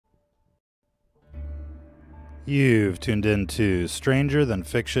You've tuned into Stranger Than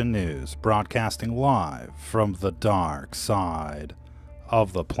Fiction News, broadcasting live from the dark side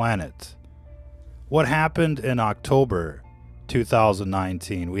of the planet. What happened in October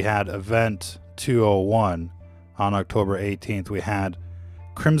 2019? We had Event 201 on October 18th. We had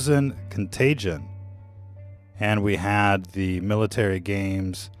Crimson Contagion. And we had the military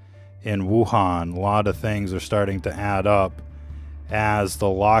games in Wuhan. A lot of things are starting to add up as the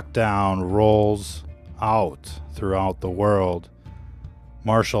lockdown rolls out throughout the world.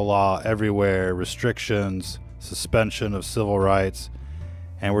 Martial law everywhere, restrictions, suspension of civil rights,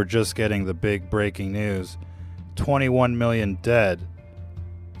 and we're just getting the big breaking news. 21 million dead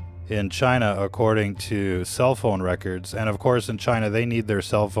in China according to cell phone records. And of course in China they need their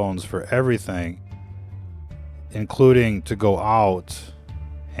cell phones for everything, including to go out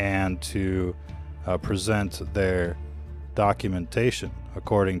and to present their documentation.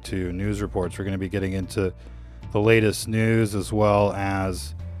 According to news reports, we're going to be getting into the latest news as well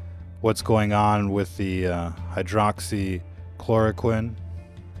as what's going on with the hydroxychloroquine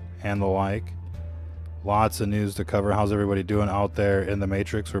and the like. Lots of news to cover. How's everybody doing out there in the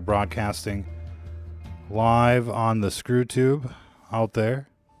Matrix? We're broadcasting live on the ScrewTube out there.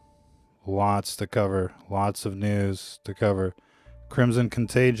 Lots to cover. Lots of news to cover. Crimson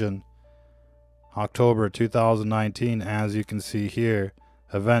Contagion, October 2019, as you can see here.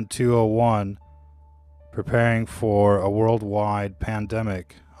 Event 201, preparing for a worldwide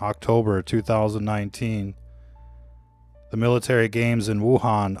pandemic, October 2019. The military games in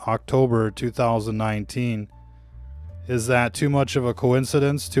Wuhan, October 2019. Is that too much of a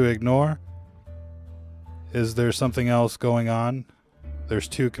coincidence to ignore? Is there something else going on? There's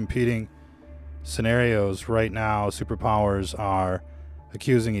two competing scenarios right now. Superpowers are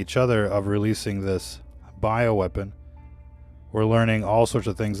accusing each other of releasing this bioweapon. We're learning all sorts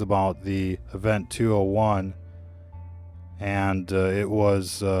of things about the Event 201, and it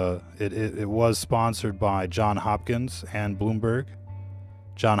was sponsored by Johns Hopkins and Bloomberg.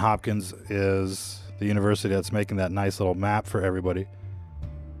 Johns Hopkins is the university that's making that nice little map for everybody,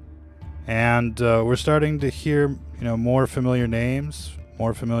 and we're starting to hear, more familiar names,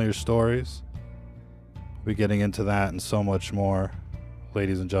 more familiar stories. We'll be getting into that and so much more,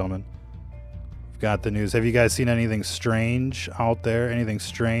 ladies and gentlemen. Got the news. Have you guys seen anything strange out there? Anything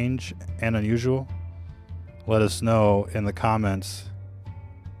strange and unusual? Let us know in the comments.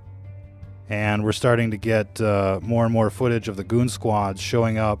 And we're starting to get more and more footage of the goon squads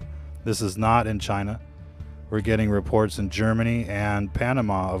showing up. This is not in China. We're getting reports in Germany and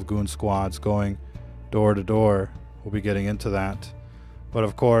Panama of goon squads going door to door. We'll be getting into that. But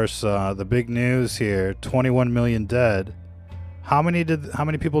of course, the big news here, 21 million dead. How many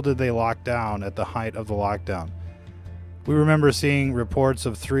people did they lock down at the height of the lockdown? We remember seeing reports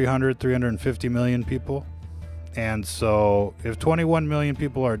of 350 million people. And so if 21 million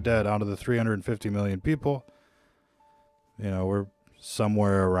people are dead out of the 350 million people, we're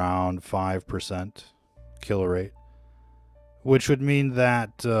somewhere around 5% kill rate, which would mean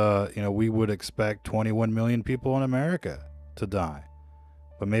that, we would expect 21 million people in America to die.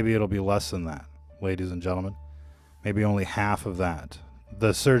 But maybe it'll be less than that, ladies and gentlemen. Maybe only half of that.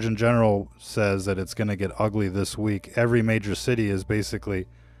 The Surgeon General says that it's going to get ugly this week. Every major city is basically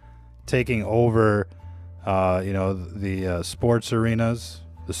taking over, the sports arenas,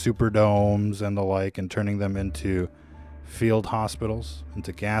 the superdomes and the like, and turning them into field hospitals,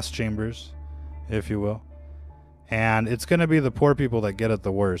 into gas chambers, if you will. And it's going to be the poor people that get it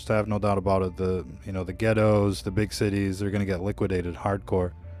the worst. I have no doubt about it. The ghettos, the big cities, they're going to get liquidated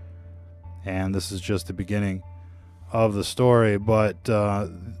hardcore. And this is just the beginning of the story. But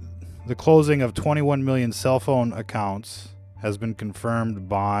the closing of 21 million cell phone accounts has been confirmed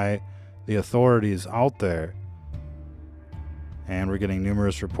by the authorities out there, and we're getting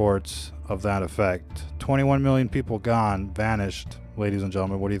numerous reports of that effect. 21 million people gone, vanished, ladies and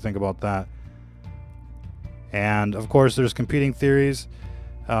gentlemen. What do you think about that? And of course there's competing theories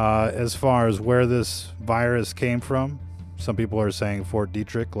as far as where this virus came from. Some people are saying Fort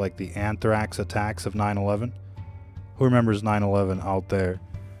Detrick, like the anthrax attacks of 9/11. Who remembers 9/11 out there,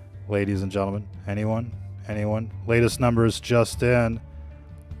 ladies and gentlemen? Anyone? Latest numbers just in: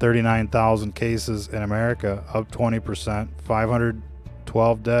 39,000 cases in America, up 20%,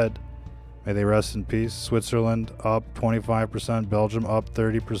 512 dead. May they rest in peace. Switzerland up 25%, Belgium up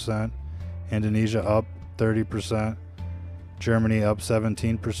 30%, Indonesia up 30%, Germany up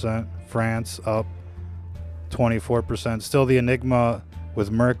 17%, France up 24%. Still the enigma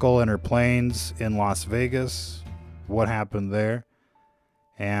with Merkel and her planes in Las Vegas. What happened there?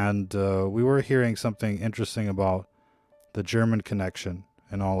 And we were hearing something interesting about the German connection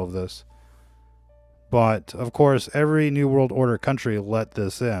in all of this. But, of course, every New World Order country let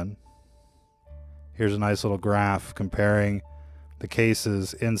this in. Here's a nice little graph comparing the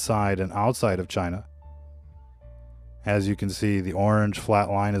cases inside and outside of China. As you can see, the orange flat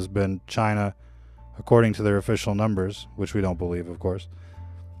line has been China, according to their official numbers, which we don't believe, of course.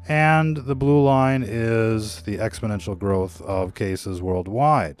 And the blue line is the exponential growth of cases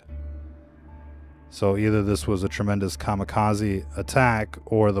worldwide. So either this was a tremendous kamikaze attack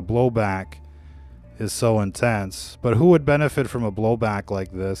or the blowback is so intense. But who would benefit from a blowback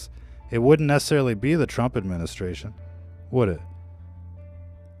like this? It wouldn't necessarily be the Trump administration, would it?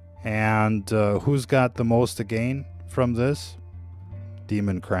 And who's got the most to gain from this?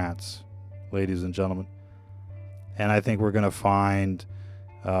 Democrats, ladies and gentlemen. And I think we're going to find,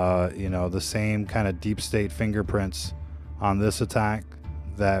 the same kind of deep state fingerprints on this attack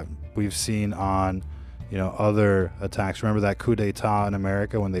that we've seen on, other attacks. Remember that coup d'etat in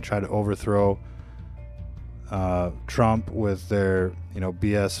America when they tried to overthrow Trump with their,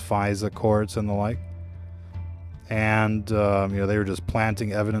 BS FISA courts and the like? And, they were just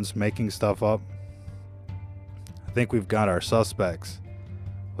planting evidence, making stuff up. I think we've got our suspects,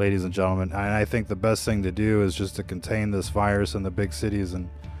 ladies and gentlemen. And I think the best thing to do is just to contain this virus in the big cities and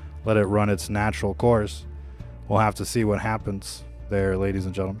let it run its natural course. We'll have to see what happens there, ladies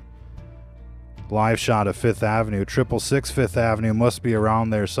and gentlemen. Live shot of 5th Avenue. 666 5th Avenue must be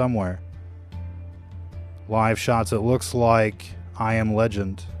around there somewhere. Live shots. It looks like I Am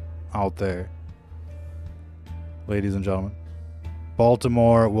Legend out there, ladies and gentlemen.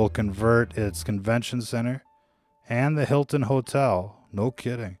 Baltimore will convert its convention center and the Hilton Hotel, no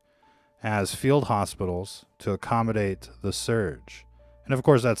kidding, as field hospitals to accommodate the surge. And of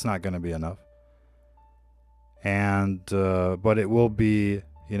course, that's not going to be enough. And but it will be,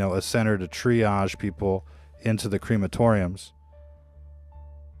 a center to triage people into the crematoriums.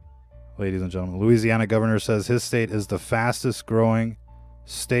 Ladies and gentlemen, Louisiana governor says his state is the fastest growing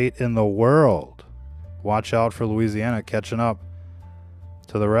state in the world. Watch out for Louisiana catching up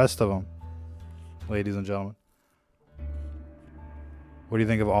to the rest of them, ladies and gentlemen. What do you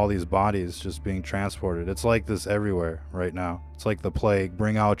think of all these bodies just being transported? It's like this everywhere right now. It's like the plague.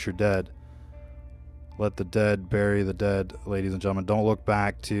 Bring out your dead. Let the dead bury the dead, ladies and gentlemen. Don't look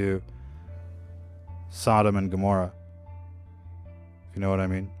back to Sodom and Gomorrah, if you know what I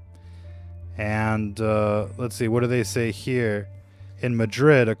mean. And let's see, what do they say here? In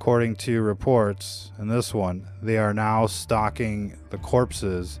Madrid, according to reports, in this one, they are now stocking the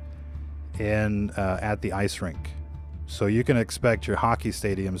corpses in at the ice rink. So you can expect your hockey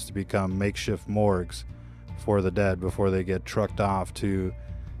stadiums to become makeshift morgues for the dead before they get trucked off to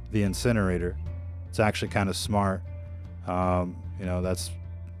the incinerator. It's actually kind of smart. That's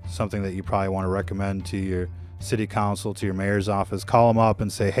something that you probably want to recommend to your city council, to your mayor's office. Call them up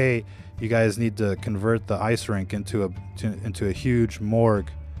and say, hey, you guys need to convert the ice rink into a huge morgue.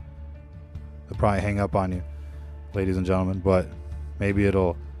 They'll probably hang up on you, ladies and gentlemen, but maybe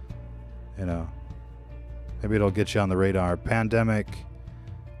it'll, maybe it'll get you on the radar. Pandemic,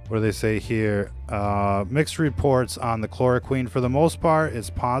 what do they say here? Mixed reports on the chloroquine. For the most part,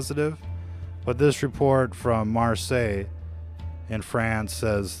 it's positive, but this report from Marseille in France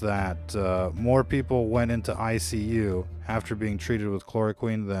says that more people went into ICU after being treated with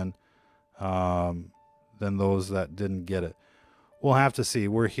chloroquine than those that didn't get it. We'll have to see.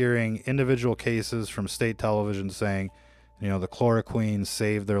 We're hearing individual cases from state television saying, the chloroquine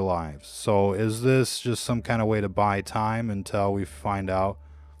saved their lives. So is this just some kind of way to buy time until we find out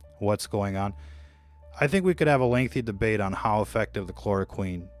what's going on? I think we could have a lengthy debate on how effective the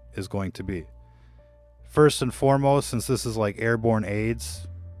chloroquine is going to be. First and foremost, since this is like airborne AIDS,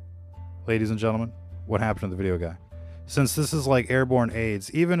 ladies and gentlemen, what happened to the video guy? Since this is like airborne AIDS,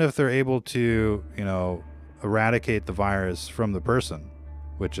 even if they're able to, eradicate the virus from the person,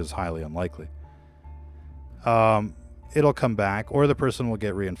 which is highly unlikely, it'll come back or the person will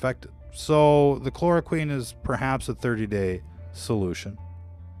get reinfected. So the chloroquine is perhaps a 30-day solution.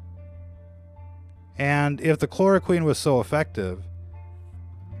 And if the chloroquine was so effective,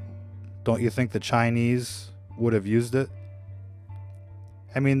 don't you think the Chinese would have used it?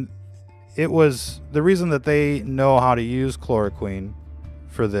 I mean, it was the reason that they know how to use chloroquine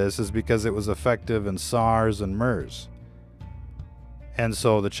for this is because it was effective in SARS and MERS. And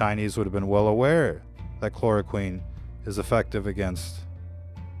so the Chinese would have been well aware that chloroquine is effective against,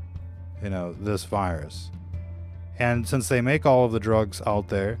 this virus. And since they make all of the drugs out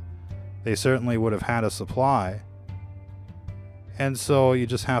there, they certainly would have had a supply. And so you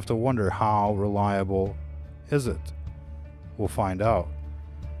just have to wonder, how reliable is it? We'll find out,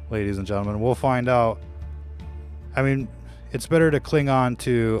 ladies and gentlemen. We'll find out. I mean, it's better to cling on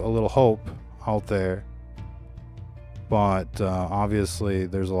to a little hope out there. But obviously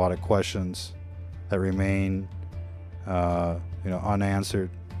there's a lot of questions that remain unanswered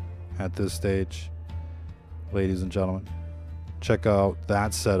at this stage. Ladies and gentlemen, check out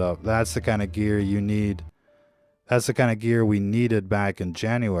that setup. That's the kind of gear you need. That's the kind of gear we needed back in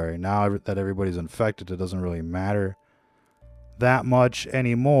January. Now that everybody's infected, it doesn't really matter that much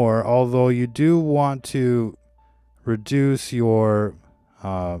anymore, although you do want to reduce your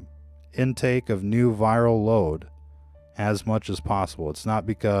intake of new viral load as much as possible. It's not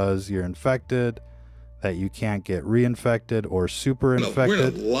because you're infected that you can't get reinfected or super infected. We're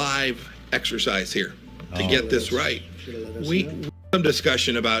in a live exercise here to get this right. We some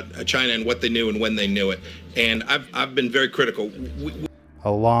discussion about China and what they knew and when they knew it, and I've been very critical.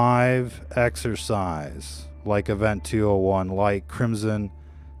 A live exercise like Event 201, like Crimson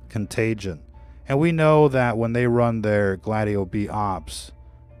Contagion. And we know that when they run their Gladio B ops,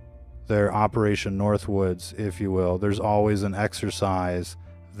 their Operation Northwoods, if you will, there's always an exercise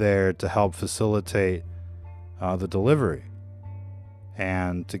there to help facilitate the delivery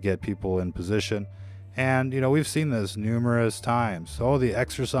and to get people in position. And, we've seen this numerous times. Oh, the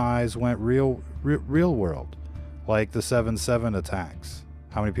exercise went real world, like the 7/7 attacks.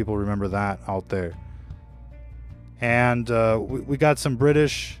 How many people remember that out there? And we got some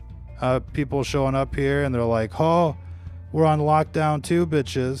British people showing up here, and they're like, oh, we're on lockdown too,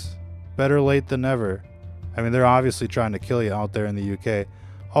 bitches. Better late than never. I mean, they're obviously trying to kill you out there in the UK.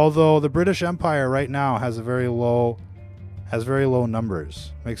 Although the British Empire right now has very low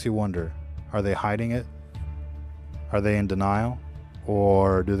numbers. Makes you wonder, are they hiding it? Are they in denial?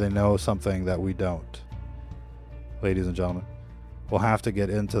 Or do they know something that we don't? Ladies and gentlemen, we'll have to get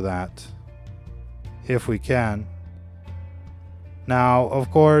into that if we can. Now, of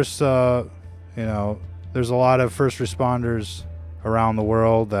course, there's a lot of first responders around the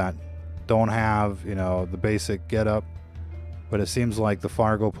world that don't have, the basic get-up. But it seems like the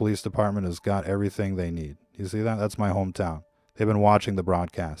Fargo Police Department has got everything they need. You see that? That's my hometown. They've been watching the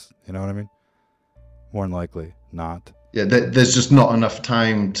broadcast. You know what I mean? More than likely not. Yeah, there's just not enough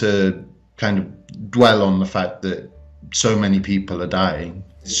time to kind of dwell on the fact that so many people are dying.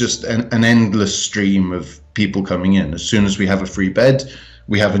 It's just an endless stream of people coming in. As soon as we have a free bed,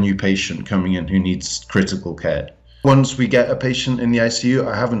 we have a new patient coming in who needs critical care. Once we get a patient in the ICU,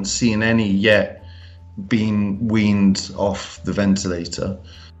 I haven't seen any yet being weaned off the ventilator.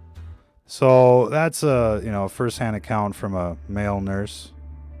 So that's a first-hand account from a male nurse.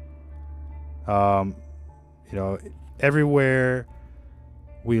 Everywhere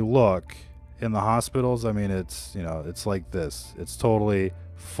we look in the hospitals, I mean, it's like this. It's totally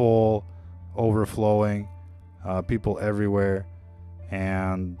full, overflowing, people everywhere,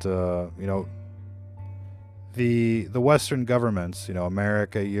 and the Western governments,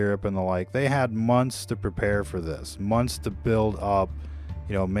 America, Europe, and the like, they had months to prepare for this, months to build up,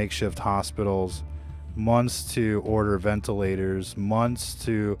 makeshift hospitals, months to order ventilators, months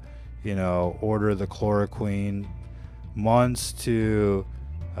to, order the chloroquine, months to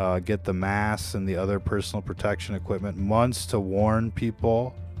get the masks and the other personal protection equipment, months to warn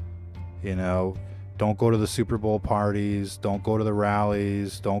people, don't go to the Super Bowl parties, don't go to the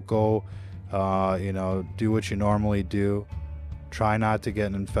rallies, don't go, do what you normally do. Try not to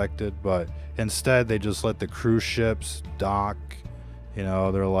get infected, but instead they just let the cruise ships dock.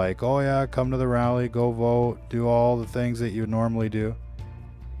 They're like, oh yeah, come to the rally, go vote, do all the things that you normally do.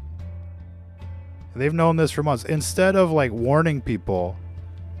 They've known this for months. Instead of warning people,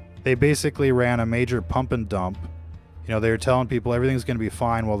 they basically ran a major pump and dump. They were telling people everything's going to be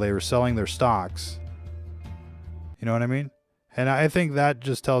fine while they were selling their stocks. You know what I mean? And I think that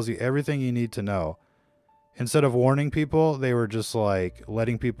just tells you everything you need to know. Instead of warning people, they were just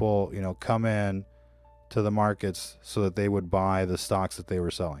letting people, come in to the markets so that they would buy the stocks that they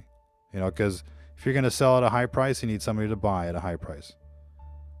were selling. Because if you're going to sell at a high price, you need somebody to buy at a high price.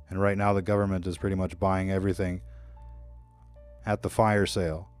 And right now the government is pretty much buying everything at the fire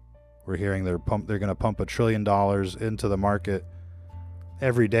sale. We're hearing they're going to pump $1 trillion into the market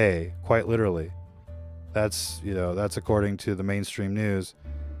every day, quite literally. That's according to the mainstream news.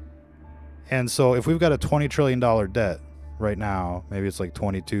 And so if we've got a $20 trillion debt right now, maybe it's like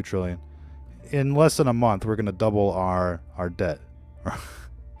 $22 trillion, in less than a month, we're going to double our debt.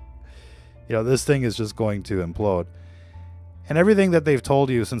 This thing is just going to implode. And everything that they've told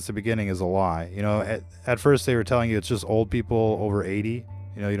you since the beginning is a lie. At first they were telling you it's just old people over 80.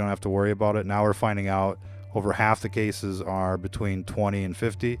 You don't have to worry about it. Now we're finding out over half the cases are between 20 and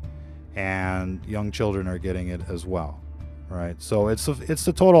 50. And young children are getting it as well, right? So it's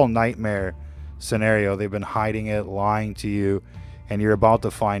a total nightmare scenario. They've been hiding it, lying to you, and you're about to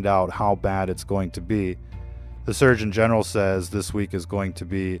find out how bad it's going to be. The Surgeon General says this week is going to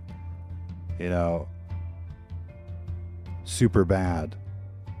be, you know, super bad,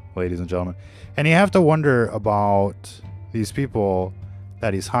 ladies and gentlemen. And you have to wonder about these people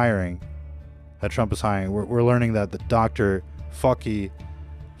that he's hiring, that Trump is hiring. We're learning that the Dr. Fukushima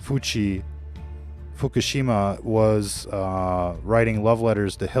was writing love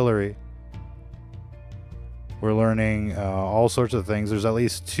letters to Hillary. We're learning all sorts of things. There's at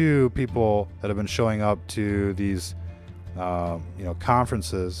least 2 people that have been showing up to these, you know,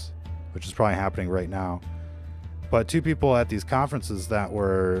 conferences, which is probably happening right now. But 2 people at these conferences that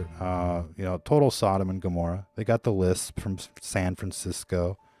were, you know, total Sodom and Gomorrah. They got the lisp from San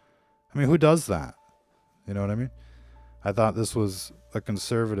Francisco. I mean, who does that? You know what I mean? I thought this was a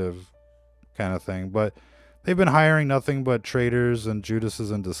conservative kind of thing, but they've been hiring nothing but traitors and Judases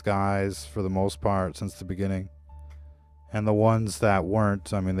in disguise for the most part since the beginning. And the ones that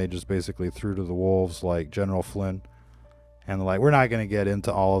weren't, I mean, they just basically threw to the wolves, like General Flynn. And like, we're not going to get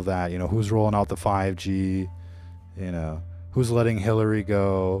into all of that. You know, who's rolling out the 5G? You know, who's letting Hillary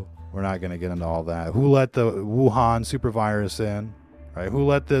go? We're not going to get into all that. Who let the Wuhan supervirus in? Right? Who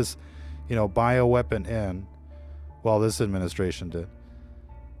let this, you know, bioweapon in? Well, this administration did.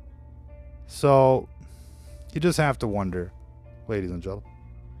 So you just have to wonder, ladies and gentlemen,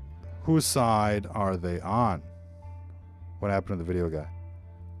 whose side are they on? What happened to the video guy?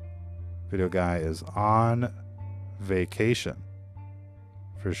 Video guy is on vacation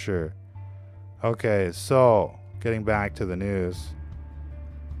for sure. Okay, so getting back to the news.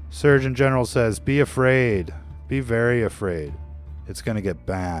 Surgeon General says, be afraid. Be very afraid. It's going to get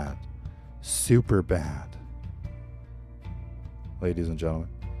bad. Super bad. Ladies and gentlemen.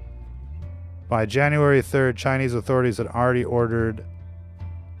 By January 3rd, Chinese authorities had already ordered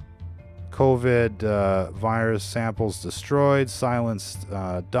COVID virus samples destroyed, silenced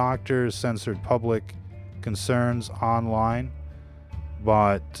doctors, censored public concerns online.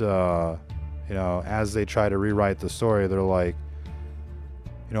 But, you know, as they try to rewrite the story, they're like,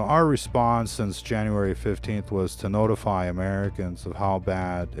 you know, our response since January 15th was to notify Americans of how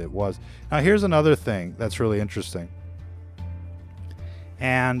bad it was. Now, here's another thing that's really interesting.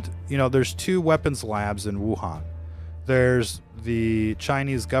 And, you know, there's 2 weapons labs in Wuhan. There's the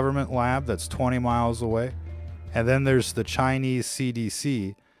Chinese government lab that's 20 miles away. And then there's the Chinese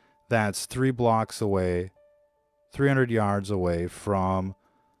CDC that's 3 blocks away, 300 yards away from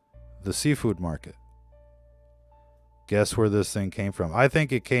the seafood market. Guess where this thing came from? I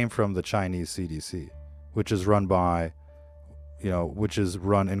think it came from the Chinese CDC, which is run by, you know, which is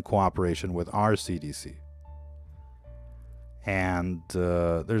run in cooperation with our CDC. And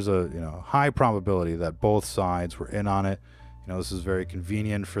there's a, you know, high probability that both sides were in on it. You know, this is very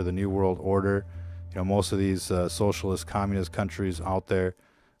convenient for the New World Order. You know, most of these socialist, communist countries out there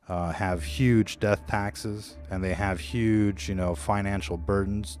have huge death taxes, and they have huge, you know, financial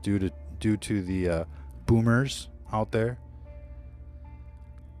burdens due to the boomers out there.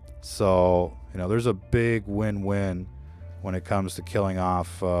 So, you know, there's a big win-win when it comes to killing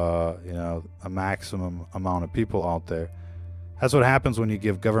off, you know, a maximum amount of people out there. That's what happens when you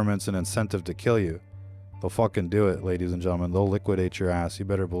give governments an incentive to kill you. They'll fucking do it, ladies and gentlemen. They'll liquidate your ass. You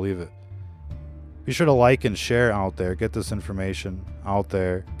better believe it. Be sure to like and share out there. Get this information out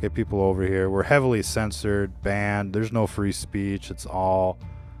there. Get people over here. We're heavily censored, banned. There's no free speech. It's all,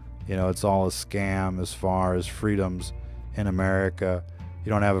 you know, it's all a scam as far as freedoms in America. You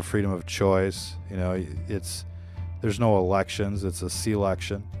don't have a freedom of choice. You know, there's no elections. It's a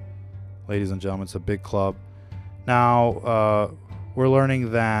selection. Ladies and gentlemen, it's a big club. Now, we're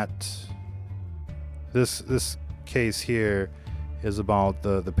learning that this case here is about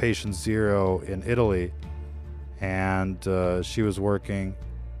the patient 0 in Italy, and she was working.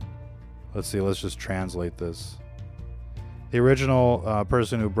 Let's see, let's just translate this. The original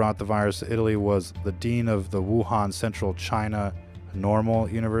person who brought the virus to Italy was the dean of the Wuhan Central China Normal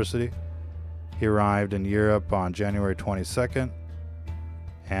University. He arrived in Europe on January 22nd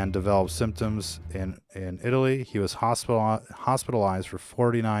and developed symptoms in Italy. He was hospitalized for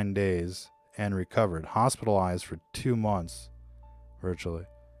 49 days and recovered. Hospitalized for 2 months, virtually.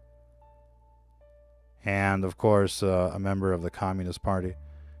 And, of course, a member of the Communist Party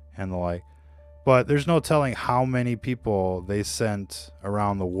and the like. But there's no telling how many people they sent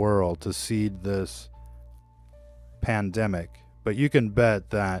around the world to seed this pandemic. But you can bet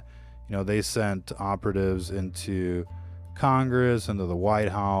that, you know, they sent operatives into Congress, into the White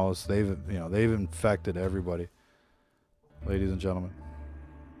House. They've infected everybody. Ladies and gentlemen,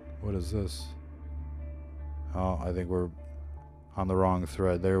 what is this? Oh, I think we're on the wrong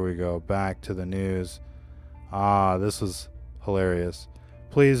thread. There we go. Back to the news. This was hilarious.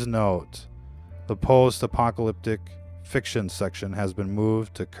 Please note, the post-apocalyptic fiction section has been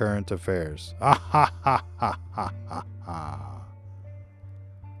moved to current affairs. Ah ha ha ha ha ha ha.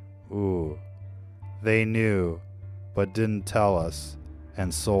 Ooh. They knew, but didn't tell us,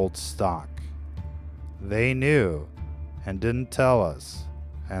 and sold stock. They knew, and didn't tell us,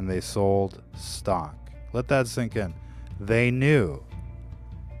 and they sold stock. Let that sink in. They knew.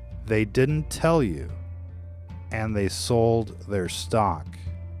 They didn't tell you, and they sold their stock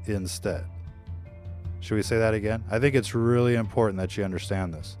instead. Should we say that again? I think it's really important that you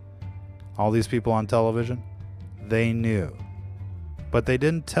understand this. All these people on television, they knew, but they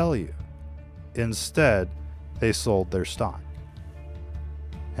didn't tell you. Instead, they sold their stock.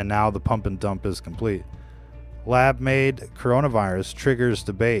 And now the pump and dump is complete. Lab-made coronavirus triggers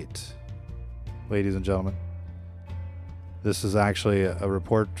debate. Ladies and gentlemen, this is actually a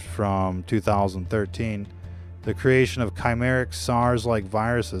report from 2013. The creation of chimeric SARS-like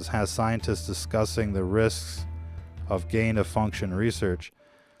viruses has scientists discussing the risks of gain-of-function research.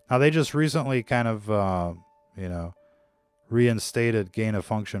 Now, they just recently kind of, reinstated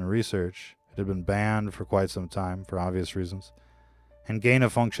gain-of-function research. It had been banned for quite some time for obvious reasons. And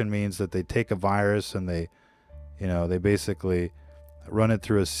gain-of-function means that they take a virus and they basically run it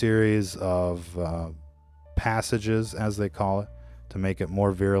through a series of passages, as they call it, to make it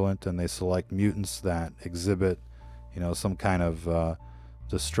more virulent, and they select mutants that exhibit, some kind of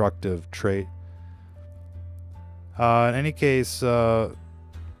destructive trait. In any case, there's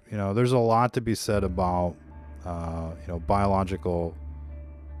a lot to be said about, biological,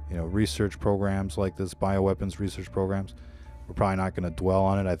 research programs like this, bioweapons research programs. We're probably not going to dwell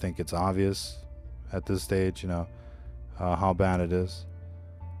on it. I think it's obvious at this stage, how bad it is.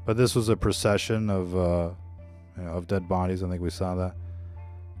 But this was a procession of dead bodies. I think we saw that.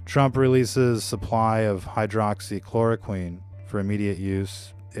 Trump releases supply of hydroxychloroquine for immediate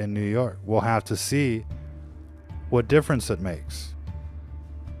use in New York. We'll have to see what difference it makes.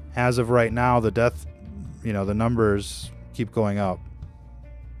 As of right now, the numbers keep going up.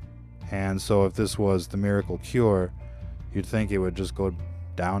 And so if this was the miracle cure, you'd think it would just go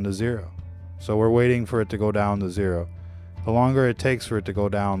down to zero. So we're waiting for it to go down to zero. The longer it takes for it to go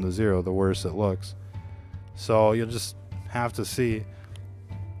down to zero, the worse it looks. So you'll just have to see.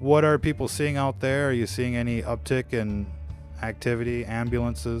 What are people seeing out there? Are you seeing any uptick in activity?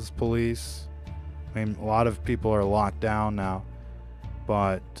 Ambulances, police? I mean, a lot of people are locked down now.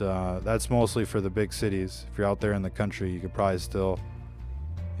 But that's mostly for the big cities. If you're out there in the country, you could probably still,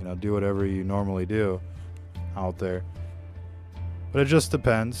 do whatever you normally do out there. But it just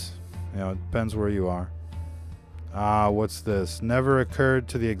depends. It depends where you are. What's this? Never occurred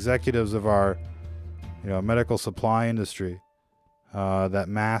to the executives of our, medical supply industry that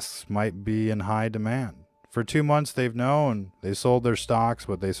masks might be in high demand. For 2 months, they've known. They sold their stocks,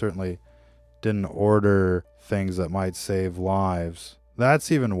 but they certainly didn't order things that might save lives.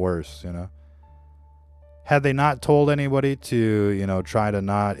 That's even worse, Had they not told anybody to, try to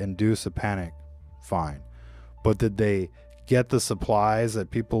not induce a panic, fine. But did they get the supplies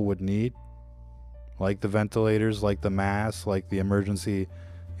that people would need? Like the ventilators, like the masks, like the emergency,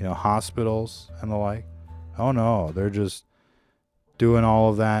 hospitals and the like? Oh no, they're just doing all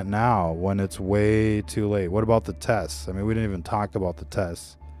of that now when it's way too late. What about the tests? I mean, we didn't even talk about the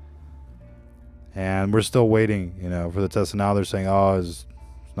tests. And we're still waiting, for the tests. And now they're saying, oh, it's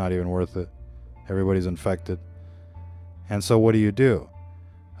not even worth it. Everybody's infected. And so what do?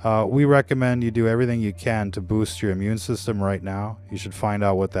 We recommend you do everything you can to boost your immune system right now. You should find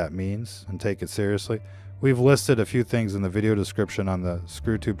out what that means and take it seriously. We've listed a few things in the video description on the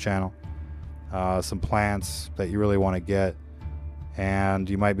ScrewTube channel. Some plants that you really want to get. And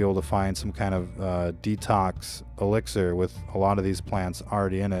you might be able to find some kind of detox elixir with a lot of these plants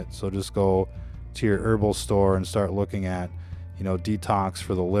already in it. So just go to your herbal store and start looking at, detox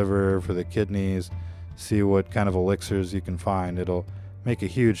for the liver, for the kidneys. See what kind of elixirs you can find. It'll make a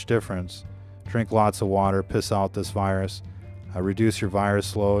huge difference. Drink lots of water, piss out this virus, reduce your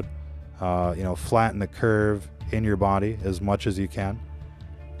virus load, flatten the curve in your body as much as you can.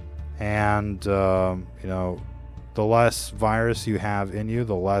 And, the less virus you have in you,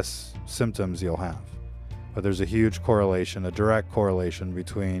 the less symptoms you'll have. But there's a huge correlation, a direct correlation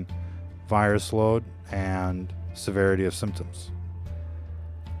between virus load and severity of symptoms.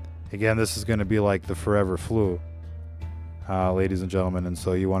 Again, this is going to be like the forever flu, ladies and gentlemen, and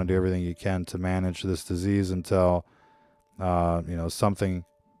so you want to do everything you can to manage this disease until something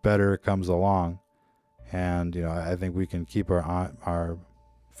better comes along. And I think we can keep our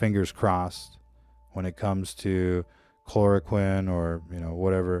fingers crossed when it comes to chloroquine or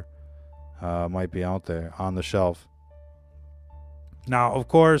whatever might be out there on the shelf. Now, of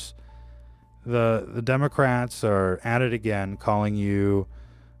course, the Democrats are at it again, calling you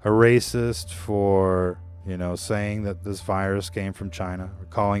a racist for, you know, saying that this virus came from China, or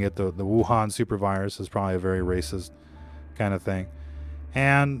calling it the Wuhan super virus is probably a very racist kind of thing.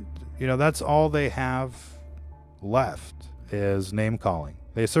 And, you know, that's all they have left is name calling.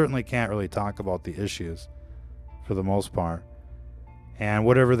 They certainly can't really talk about the issues for the most part. And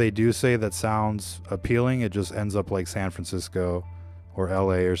whatever they do say that sounds appealing, it just ends up like San Francisco or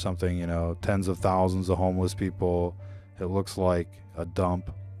LA or something, you know, tens of thousands of homeless people. It looks like a dump,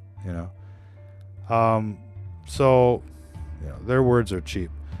 you know. So, you know, their words are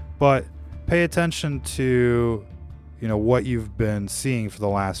cheap. But pay attention to, you know, what you've been seeing for the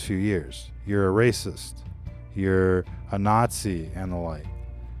last few years. You're a racist. You're a Nazi and the like.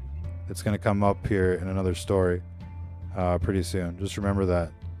 It's going to come up here in another story pretty soon. Just remember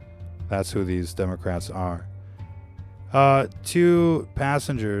that. That's who these Democrats are. 2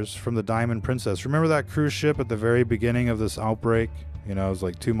 passengers from the Diamond Princess. Remember that cruise ship at the very beginning of this outbreak? You know, it was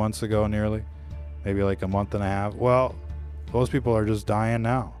like 2 months ago nearly. Maybe like a month and a half. Well, those people are just dying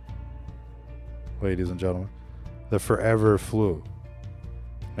now. Ladies and gentlemen. The forever flu.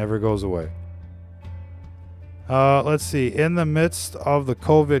 Never goes away. Let's see. In the midst of the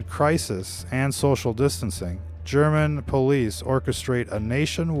COVID crisis and social distancing, German police orchestrate a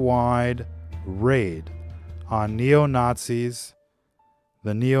nationwide raid on neo-Nazis,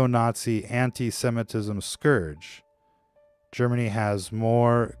 the neo-Nazi anti-Semitism scourge. Germany has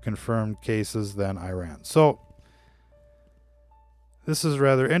more confirmed cases than Iran. So, this is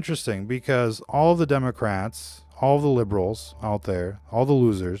rather interesting because all the Democrats, all the liberals out there, all the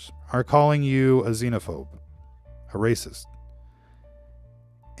losers, are calling you a xenophobe, a racist.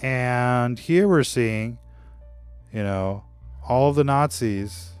 And here we're seeing, you know, all of the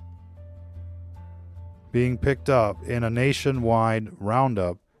Nazis being picked up in a nationwide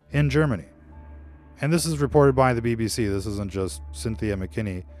roundup in Germany. And this is reported by the BBC. This isn't just Cynthia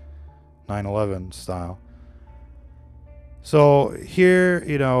McKinney 9/11 style. So here,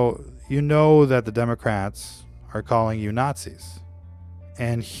 you know that the Democrats are calling you Nazis.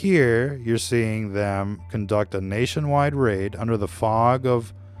 And here you're seeing them conduct a nationwide raid under the fog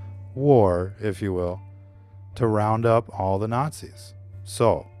of war, if you will, to round up all the Nazis.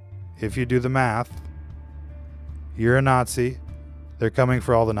 So, if you do the math, you're a Nazi, they're coming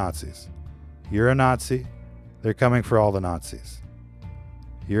for all the Nazis. You're a Nazi, they're coming for all the Nazis.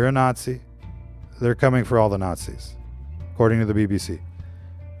 You're a Nazi, they're coming for all the Nazis, according to the BBC.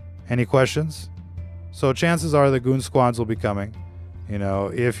 Any questions? So chances are the goon squads will be coming. You know,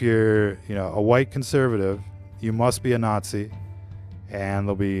 if you're, a white conservative, you must be a Nazi, and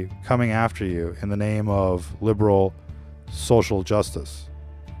they'll be coming after you in the name of liberal social justice.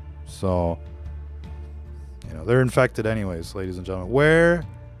 So, they're infected anyways, ladies and gentlemen.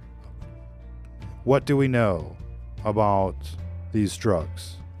 What do we know about these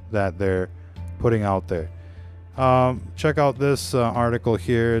drugs that they're putting out there? Check out this article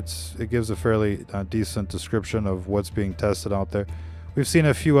here. It gives a fairly decent description of what's being tested out there. We've seen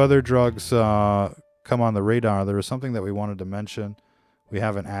a few other drugs come on the radar. There was something that we wanted to mention. We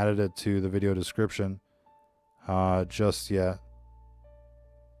haven't added it to the video description just yet.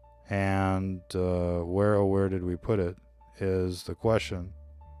 And where did we put it is the question.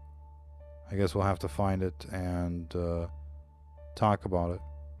 I guess we'll have to find it and talk about it.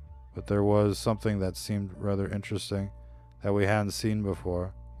 But there was something that seemed rather interesting that we hadn't seen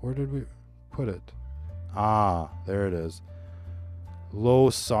before. Where did we put it? Ah, there it is.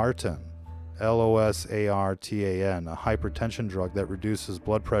 Losartan. Losartan, a hypertension drug that reduces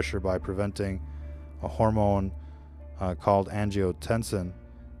blood pressure by preventing a hormone called angiotensin,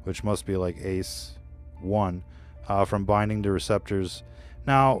 which must be like ACE1, from binding to receptors.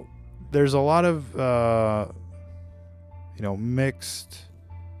 Now, there's a lot of mixed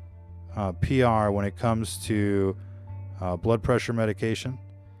PR when it comes to blood pressure medication,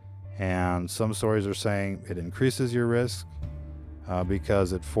 and some stories are saying it increases your risk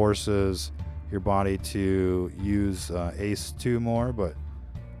because it forces your body to use ACE2 more, but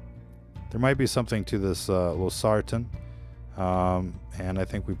there might be something to this losartan, and I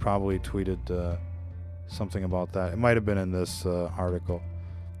think we probably tweeted something about that. It might have been in this article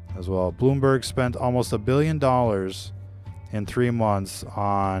as well. Bloomberg spent almost $1 billion in 3 months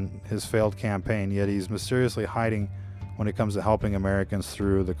on his failed campaign, yet he's mysteriously hiding when it comes to helping Americans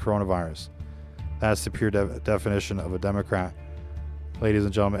through the coronavirus. That's the pure definition of a Democrat, ladies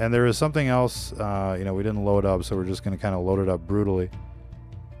and gentlemen. And there is something else, we didn't load up, so we're just going to kind of load it up brutally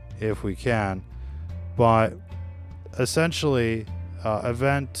if we can. But essentially,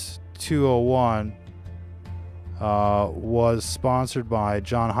 Event 201 was sponsored by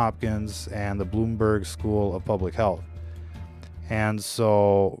Johns Hopkins and the Bloomberg School of Public Health. And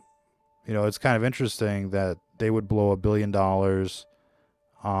so, you know, it's kind of interesting that they would blow $1 billion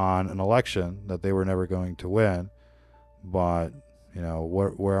on an election that they were never going to win. But, you know,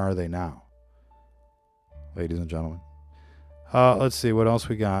 where are they now, ladies and gentlemen? Let's see what else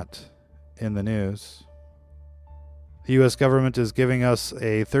we got in the news. The U.S. government is giving us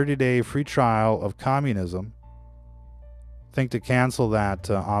a 30-day free trial of communism. Think to cancel that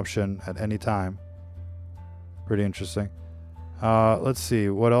option at any time. Pretty interesting. Let's see,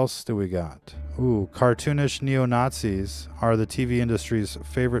 what else do we got? Ooh, cartoonish neo-Nazis are the TV industry's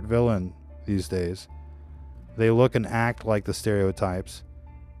favorite villain these days. They look and act like the stereotypes,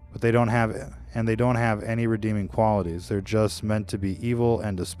 but they don't have any redeeming qualities. They're just meant to be evil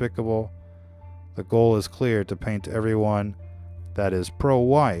and despicable. The goal is clear: to paint everyone that is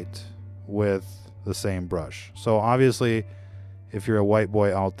pro-white with the same brush. So obviously, if you're a white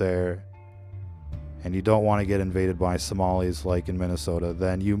boy out there and you don't want to get invaded by Somalis like in Minnesota,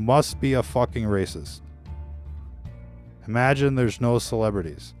 then you must be a fucking racist. Imagine there's no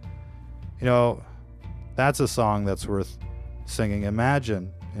celebrities. You know, that's a song that's worth singing.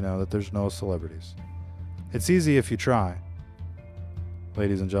 Imagine, you know, that there's no celebrities. It's easy if you try,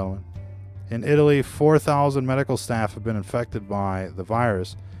 ladies and gentlemen. In Italy, 4,000 medical staff have been infected by the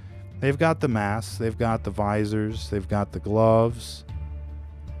virus. They've got the masks, they've got the visors, they've got the gloves.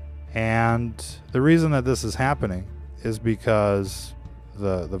 And the reason that this is happening is because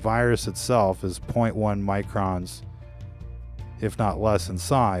the virus itself is 0.1 microns, if not less, in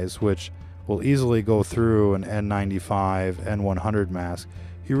size, which will easily go through an N95, N100 mask.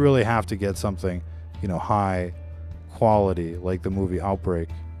 You really have to get something, you know, high quality, like the movie Outbreak.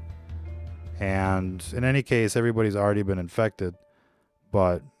 And in any case, everybody's already been infected.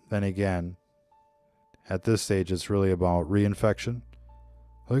 But then again, at this stage, it's really about reinfection.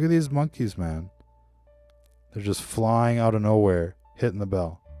 Look at these monkeys, man. They're just flying out of nowhere, hitting the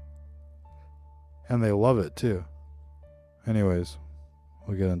bell. And they love it, too. Anyways,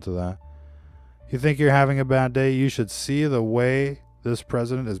 we'll get into that. You think you're having a bad day? You should see the way this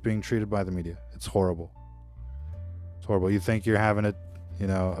president is being treated by the media. It's horrible. It's horrible. You think you're having it, you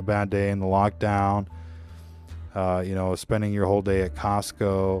know, a bad day in the lockdown, you know, spending your whole day at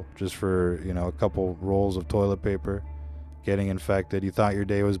Costco just for, you know, a couple rolls of toilet paper, getting infected. You thought your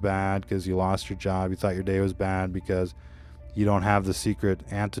day was bad because you lost your job. You thought your day was bad because you don't have the secret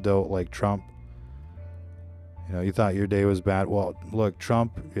antidote like Trump. You know, you thought your day was bad. Well, look,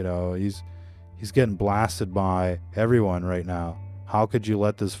 Trump, you know, he's getting blasted by everyone right now. How could you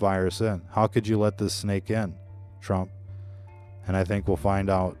let this virus in? How could you let this snake in, Trump? And I think we'll find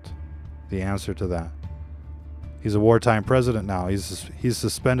out the answer to that. He's a wartime president now. He's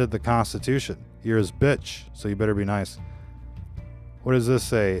suspended the Constitution. You're his bitch, so you better be nice. What does this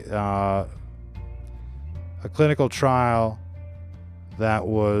say? A clinical trial that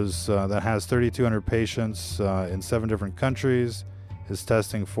has 3,200 patients in 7 different countries is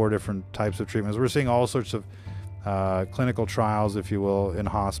testing 4 different types of treatments. We're seeing all sorts of clinical trials, if you will, in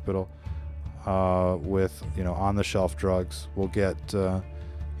hospital with, you know, on-the-shelf drugs. We'll get, you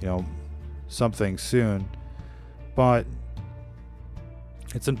know, something soon. But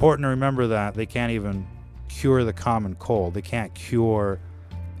it's important to remember that they can't even cure the common cold. They can't cure,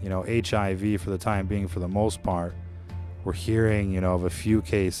 you know, HIV for the time being, for the most part. We're hearing, you know, of a few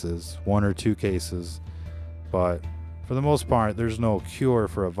cases, 1 or 2 cases, but for the most part, there's no cure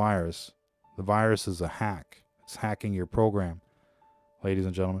for a virus. The virus is a hack. It's hacking your program, ladies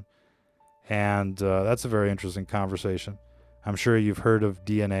and gentlemen. And that's a very interesting conversation. I'm sure you've heard of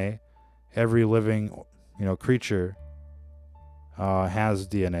DNA. Every living, you know, creature has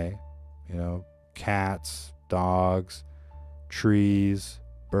DNA. You know, cats, dogs, trees,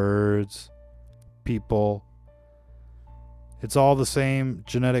 birds, people. It's all the same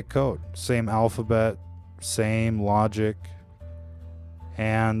genetic code, same alphabet, same logic,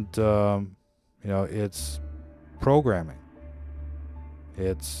 and you know, it's programming.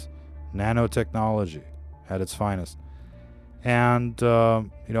 It's nanotechnology at its finest. And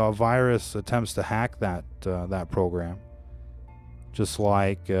you know, a virus attempts to hack that program, just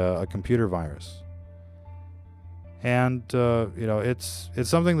like a computer virus. And you know, it's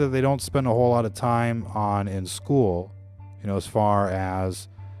something that they don't spend a whole lot of time on in school. You know, as far as,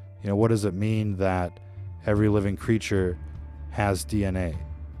 you know, what does it mean that every living creature has DNA?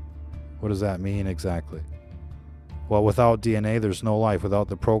 What does that mean exactly? Well, without DNA, there's no life. Without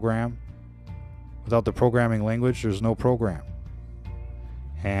the program, without the programming language, there's no program.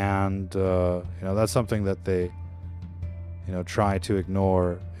 And you know, that's something that they, you know, try to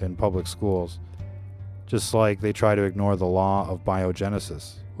ignore in public schools. Just like they try to ignore the law of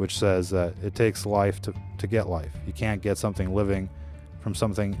biogenesis, which says that it takes life to get life. You can't get something living from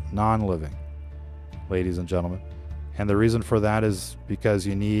something non-living, ladies and gentlemen. And the reason for that is because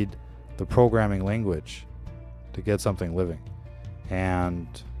you need the programming language to get something living. And,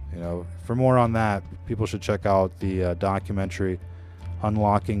 you know, for more on that, people should check out the documentary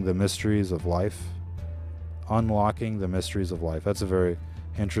Unlocking the Mysteries of Life. Unlocking the Mysteries of Life. That's a very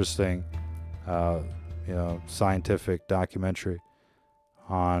interesting, you know, scientific documentary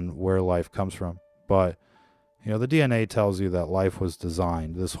on where life comes from. But, you know, the DNA tells you that life was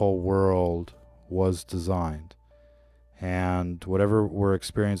designed. This whole world was designed. And whatever we're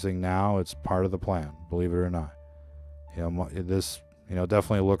experiencing now, it's part of the plan, believe it or not. You know, this, you know,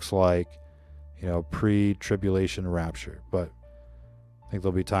 definitely looks like, you know, pre-tribulation rapture. But I think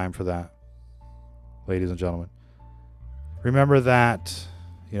there'll be time for that, ladies and gentlemen. Remember that,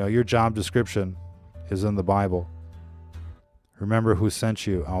 you know, your job description is in the Bible. Remember who sent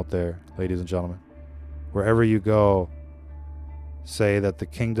you out there, ladies and gentlemen. Wherever you go, say that the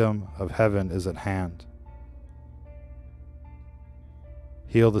kingdom of heaven is at hand.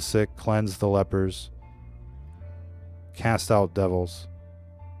 Heal the sick, cleanse the lepers, cast out devils,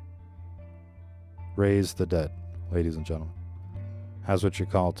 raise the dead, ladies and gentlemen. That's what you're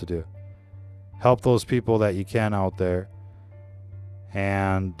called to do. Help those people that you can out there,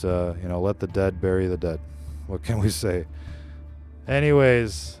 and, you know, let the dead bury the dead. What can we say?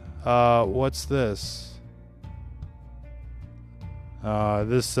 Anyways, what's this?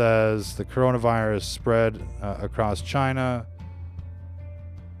 This says the coronavirus spread across China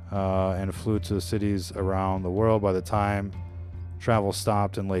and flew to cities around the world. By the time travel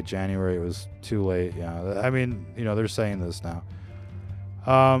stopped in late January, it was too late. Yeah, I mean, you know, they're saying this now.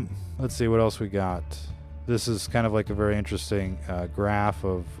 Let's see what else we got. This is kind of like a very interesting graph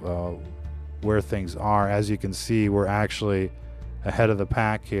of where things are. As you can see, we're actually ahead of the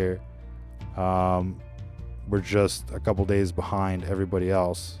pack here. We're just a couple days behind everybody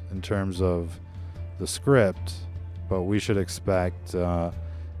else in terms of the script, but we should expect, you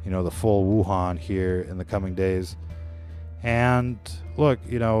know, the full Wuhan here in the coming days. And look,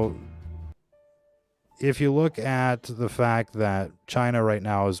 you know, if you look at the fact that China right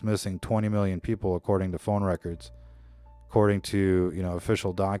now is missing 20 million people according to phone records, according to, you know,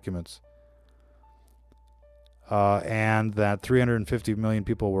 official documents, and that 350 million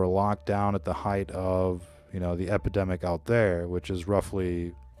people were locked down at the height of, you know, the epidemic out there, which is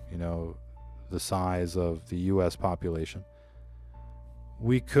roughly, you know, the size of the U.S. population.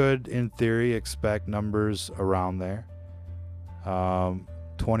 We could, in theory, expect numbers around there.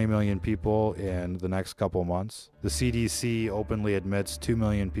 20 million people in the next couple months. The CDC openly admits 2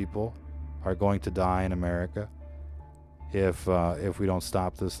 million people are going to die in America if we don't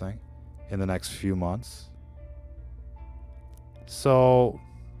stop this thing in the next few months. So,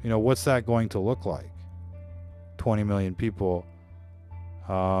 you know, what's that going to look like? 20 million people.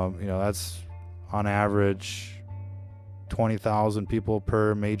 You know, that's on average 20,000 people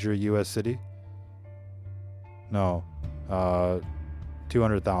per major U.S. city. No,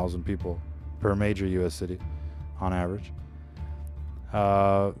 200,000 people per major U.S. city on average.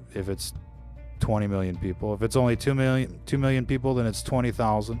 If it's 20 million people. If it's only 2 million people, then it's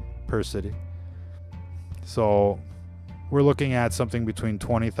 20,000 per city. So we're looking at something between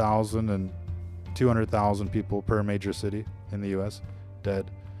 20,000 and 200,000 people per major city in the U.S. dead.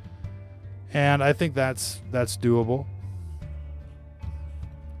 And I think that's doable.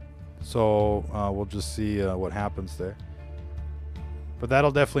 So we'll just see what happens there. But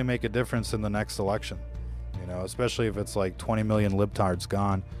that'll definitely make a difference in the next election, you know, especially if it's like 20 million libtards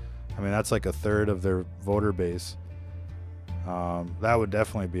gone. I mean, that's like a third of their voter base. That would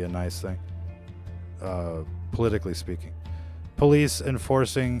definitely be a nice thing, politically speaking. Police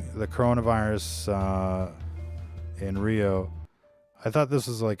enforcing the coronavirus in Rio. I thought this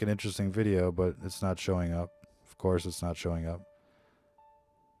was like an interesting video, but it's not showing up. Of course, it's not showing up.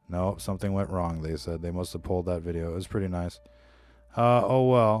 No, something went wrong, they said. They must have pulled that video. It was pretty nice. Oh,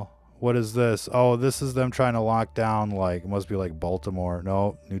 well, what is this? Oh, this is them trying to lock down, like, it must be like Baltimore.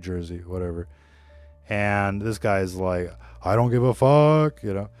 No, New Jersey, whatever. And this guy's like, I don't give a fuck,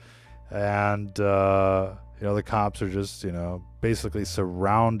 you know. And, you know, the cops are just, you know, basically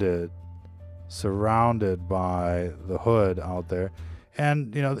surrounded by the hood out there.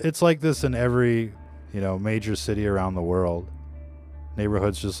 And, you know, it's like this in every, you know, major city around the world.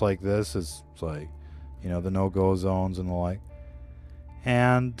 Neighborhoods just like this. It's like, you know, the no-go zones and the like.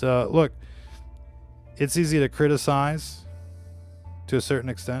 And look, it's easy to criticize, to a certain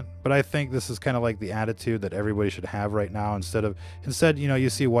extent, but I think this is kind of like the attitude that everybody should have right now. Instead, you know, you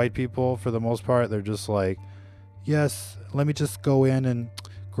see white people, for the most part, they're just like, yes, let me just go in and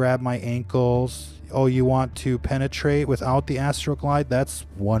grab my ankles. Oh, you want to penetrate without the astral glide? That's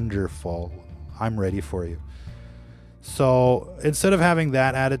wonderful. I'm ready for you. So instead of having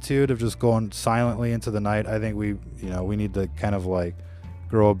that attitude of just going silently into the night, I think we need to kind of like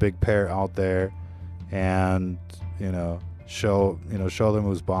grow a big pair out there and, you know, show them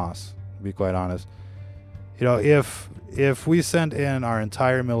who's boss, to be quite honest. You know, if we sent in our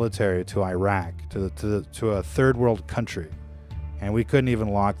entire military to Iraq, to a third world country, and we couldn't even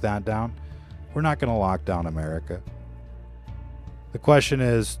lock that down, we're not going to lock down America. The question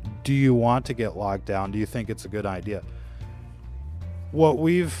is, do you want to get locked down? Do you think it's a good idea? What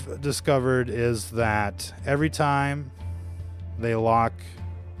we've discovered is that every time they lock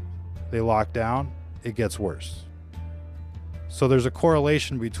down, it gets worse. So there's a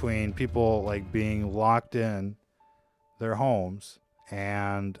correlation between people like being locked in their homes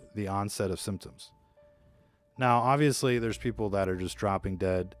and the onset of symptoms. Now, obviously, there's people that are just dropping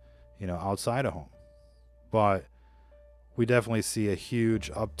dead, you know, outside of home. But we definitely see a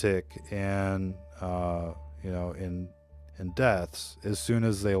huge uptick in, in deaths as soon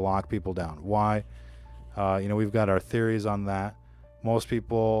as they lock people down. Why? We've got our theories on that. Most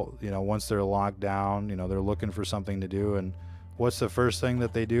people, you know, once they're locked down, you know, they're looking for something to do. And what's the first thing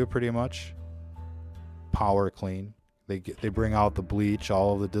that they do pretty much? Power clean. They bring out the bleach,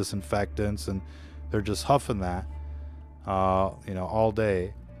 all of the disinfectants, and they're just huffing that, all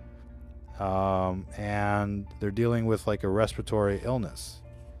day. And they're dealing with like a respiratory illness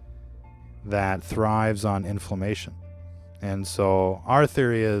that thrives on inflammation. And so our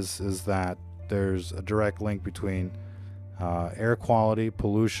theory is that there's a direct link between air quality,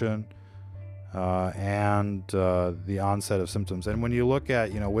 pollution, and the onset of symptoms. And when you look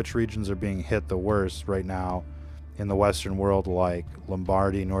at, you know, which regions are being hit the worst right now in the Western world, like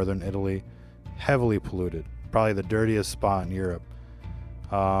Lombardy, northern Italy, heavily polluted, probably the dirtiest spot in Europe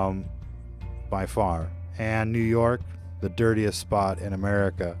by far, and New York, the dirtiest spot in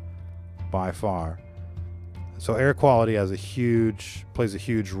America by far. So air quality plays a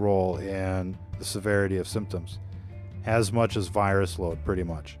huge role in the severity of symptoms, as much as virus load, pretty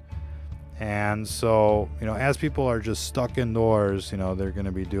much. And so, you know, as people are just stuck indoors, you know, they're going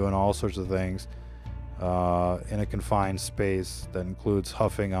to be doing all sorts of things in a confined space that includes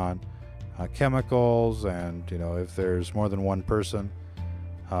huffing on chemicals. And, you know, if there's more than one person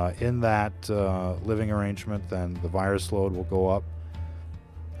in that living arrangement, then the virus load will go up.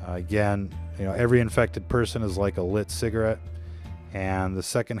 Again, you know, every infected person is like a lit cigarette, and the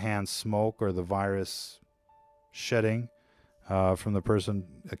secondhand smoke or the virus shedding from the person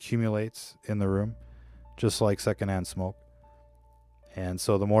accumulates in the room, just like secondhand smoke. And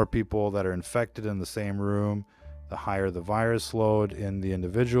so the more people that are infected in the same room, the higher the virus load in the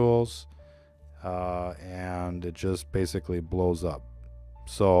individuals, and it just basically blows up.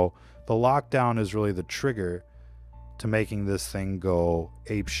 So the lockdown is really the trigger to making this thing go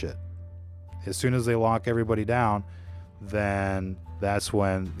apeshit. As soon as they lock everybody down, then that's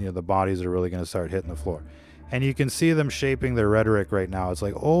when, you know, the bodies are really going to start hitting the floor. And you can see them shaping their rhetoric right now. It's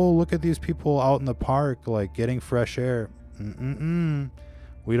like, oh, look at these people out in the park, like getting fresh air.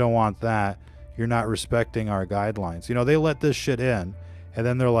 We don't want that. You're not respecting our guidelines. You know, they let this shit in, and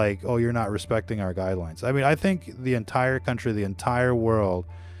then they're like, oh, you're not respecting our guidelines. I mean, I think the entire country, the entire world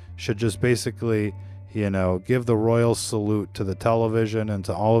should just basically, you know, give the royal salute to the television and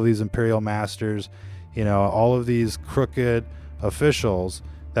to all of these imperial masters, you know, all of these crooked officials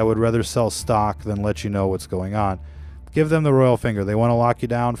that would rather sell stock than let you know what's going on. Give them the royal finger. They want to lock you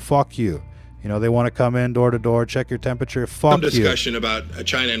down? Fuck you. You know, they want to come in door to door, check your temperature? Fuck you. Some discussion about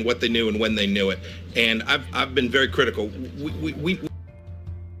China and what they knew and when they knew it. And I've been very critical. We're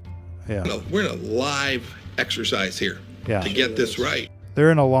in a live exercise here to get this right.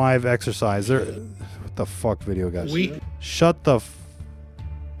 They're in a live exercise. What the fuck, video guys? Shut the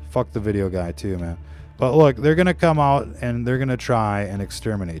fuck the video guy too, man. But look, they're going to come out and they're going to try and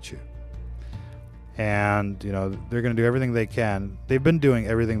exterminate you. And, you know, they're going to do everything they can. They've been doing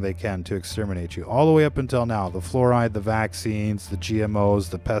everything they can to exterminate you all the way up until now. The fluoride, the vaccines, the GMOs,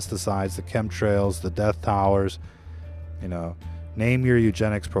 the pesticides, the chemtrails, the death towers, you know, name your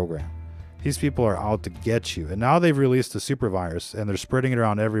eugenics program. These people are out to get you. And now they've released a super virus and they're spreading it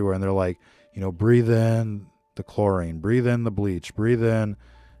around everywhere. And they're like, you know, breathe in the chlorine, breathe in the bleach, breathe in,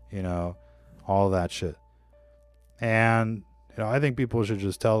 you know, all of that shit. And, you know, I think people should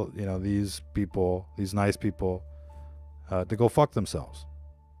just tell, you know, these people, these nice people, to go fuck themselves.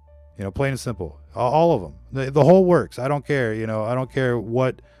 You know, plain and simple. All of them. The whole works. I don't care. You know, I don't care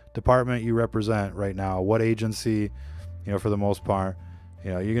what department you represent right now, what agency, you know, for the most part.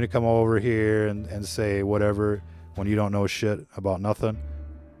 You know, you're going to come over here and say whatever when you don't know shit about nothing.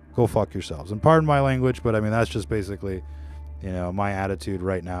 Go fuck yourselves. And pardon my language, but I mean, that's just basically, you know, my attitude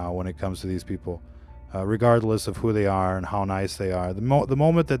right now when it comes to these people. Regardless of who they are and how nice they are. The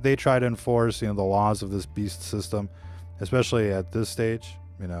moment that they try to enforce, you know, the laws of this beast system, especially at this stage,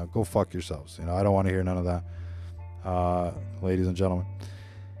 you know, go fuck yourselves. You know, I don't want to hear none of that. Ladies and gentlemen.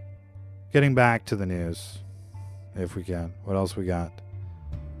 Getting back to the news, if we can. What else we got?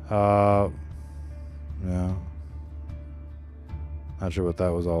 Yeah. Not sure what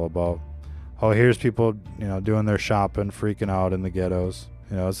that was all about. Oh, here's people, you know, doing their shopping, freaking out in the ghettos.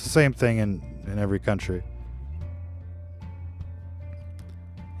 You know, it's the same thing in every country.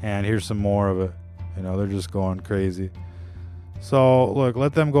 And here's some more of it. You know, they're just going crazy. So, look,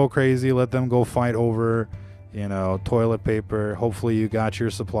 let them go crazy. Let them go fight over, you know, toilet paper. Hopefully you got your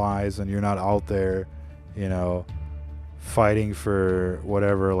supplies and you're not out there, you know, fighting for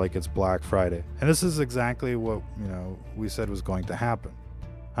whatever like it's Black Friday. And this is exactly what, you know, we said was going to happen.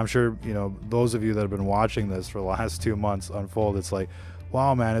 I'm sure, you know, those of you that have been watching this for the last 2 months unfold, it's like,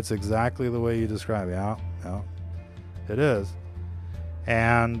 wow, man, it's exactly the way you describe it. Yeah, it is.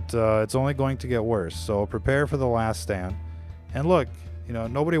 And it's only going to get worse. So prepare for the last stand. And look, you know,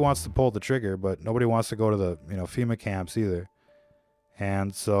 nobody wants to pull the trigger, but nobody wants to go to the, you know, FEMA camps either.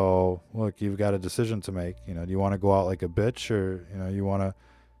 And so, look, you've got a decision to make. You know, do you want to go out like a bitch, or, you know, you want to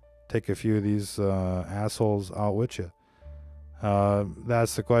take a few of these assholes out with you?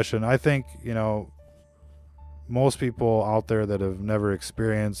 That's the question. I think, you know, most people out there that have never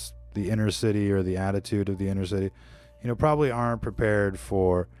experienced the inner city or the attitude of the inner city, you know, probably aren't prepared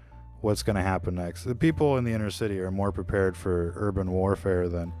for what's going to happen next. The people in the inner city are more prepared for urban warfare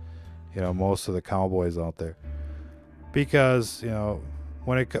than, you know, most of the cowboys out there. Because, you know,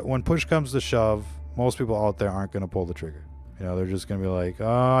 when push comes to shove, most people out there aren't going to pull the trigger. You know, they're just going to be like, oh,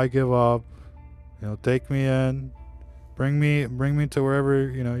 I give up. You know, take me in. Bring me to wherever,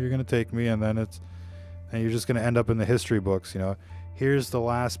 you know, you're going to take me. And then and you're just going to end up in the history books. You know, here's the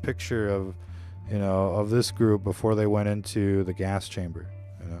last picture of, you know, of this group before they went into the gas chamber.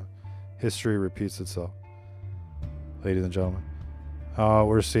 You know, history repeats itself. Ladies and gentlemen,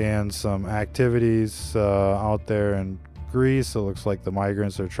 we're seeing some activities out there in Greece. It looks like the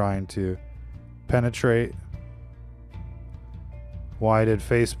migrants are trying to penetrate. Why did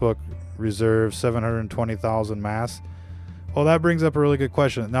Facebook reserve 720,000 masks? Well, that brings up a really good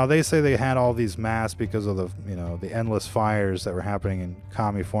question. Now, they say they had all these masks because of the, you know, the endless fires that were happening in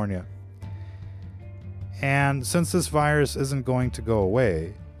California. And since this virus isn't going to go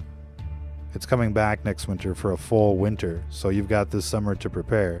away, it's coming back next winter for a full winter. So you've got this summer to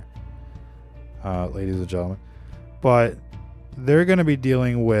prepare, ladies and gentlemen. But they're going to be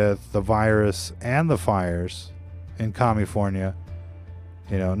dealing with the virus and the fires in California,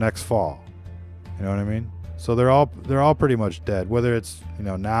 you know, next fall. You know what I mean? So they're all pretty much dead, whether it's, you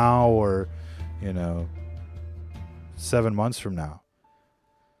know, now or, you know, 7 months from now.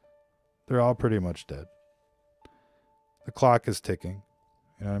 They're all pretty much dead. The clock is ticking.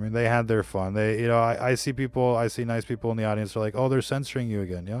 You know what I mean? They had their fun. They, you know, I see nice people in the audience. They're like, oh, they're censoring you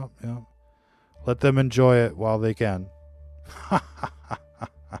again. Yeah. Let them enjoy it while they can.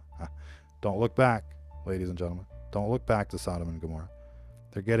 Don't look back, ladies and gentlemen. Don't look back to Sodom and Gomorrah.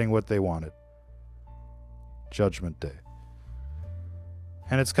 They're getting what they wanted. Judgment Day.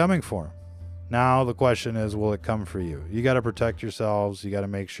 And it's coming for them. Now the question is, will it come for you? You got to protect yourselves. You got to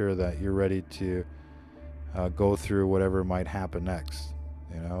make sure that you're ready to go through whatever might happen next.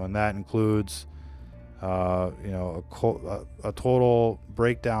 You know, and that includes, you know, a total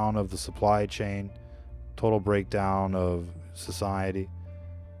breakdown of the supply chain, total breakdown of society.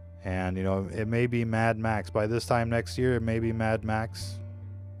 And, you know, it may be Mad Max. By this time next year, it may be Mad Max.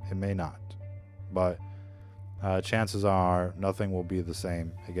 It may not. But chances are nothing will be the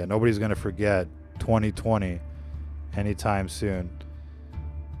same. Again, nobody's going to forget 2020 anytime soon.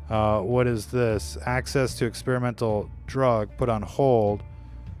 What is this? Access to experimental drug put on hold.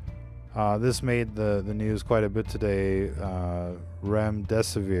 This made the news quite a bit today.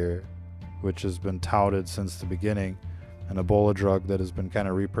 Remdesivir, which has been touted since the beginning, an Ebola drug that has been kind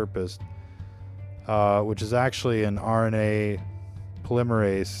of repurposed, which is actually an RNA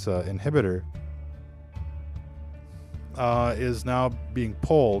polymerase inhibitor, is now being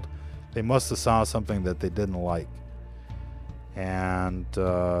pulled. They must have saw something that they didn't like. And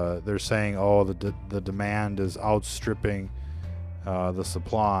they're saying, oh, the demand is outstripping the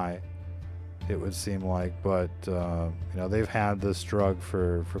supply. it would seem like. But they've had this drug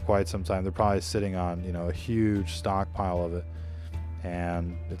for quite some time. They're probably sitting on a huge stockpile of it,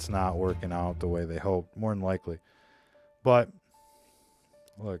 and it's not working out the way they hoped, more than likely. But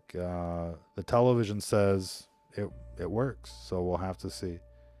look, the television says it works, so we'll have to see.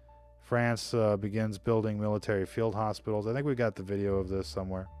 France begins building military field hospitals. I think we got the video of this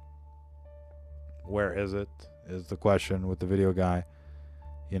somewhere. Where is it? Is the question with the video guy.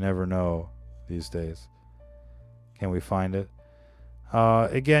 You never know these days. Can we find it?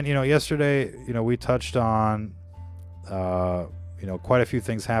 Again, yesterday, we touched on, quite a few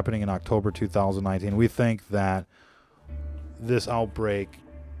things happening in October 2019. We think that this outbreak,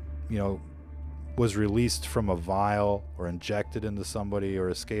 was released from a vial or injected into somebody or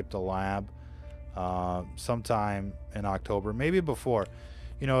escaped a lab sometime in October, maybe before.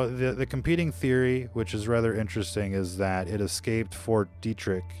 The competing theory, which is rather interesting, is that it escaped Fort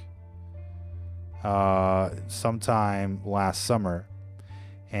Detrick sometime last summer.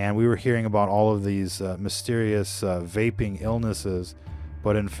 And we were hearing about all of these mysterious vaping illnesses,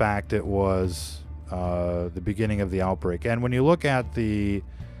 but in fact it was the beginning of the outbreak. And when you look at the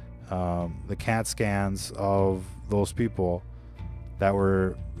CAT scans of those people that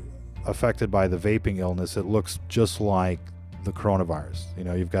were affected by the vaping illness, it looks just like the coronavirus.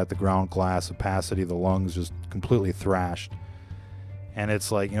 You've got the ground glass opacity, the lungs just completely thrashed. And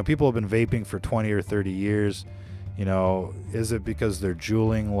it's like, people have been vaping for 20 or 30 years. Is it because they're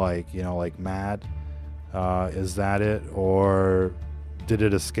juuling like mad? Is that it? Or did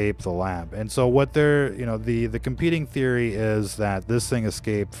it escape the lab? And so what they're, the competing theory is that this thing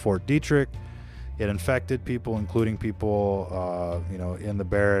escaped Fort Detrick. It infected people, including people, in the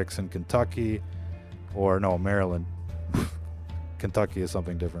barracks in Kentucky, or no, Maryland. Kentucky is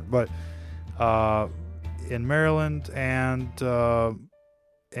something different, but in Maryland, and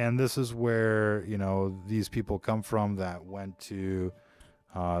this is where these people come from that went to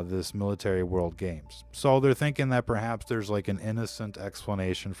this military world games. So they're thinking that perhaps there's like an innocent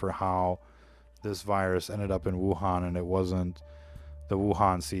explanation for how this virus ended up in Wuhan, and it wasn't the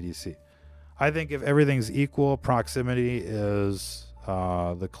Wuhan CDC. I think if everything's equal, proximity is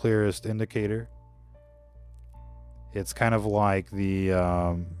the clearest indicator. It's kind of like the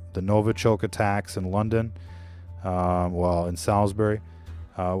Novichok attacks in London, in Salisbury.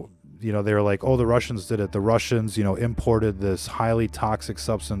 They were like, oh, the Russians did it. The Russians, imported this highly toxic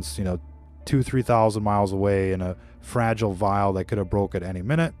substance, 2,000-3,000 miles away in a fragile vial that could have broke at any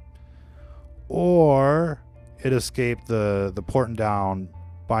minute. Or it escaped the Portendown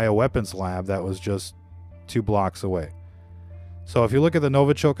bioweapons lab that was just 2 blocks away. So if you look at the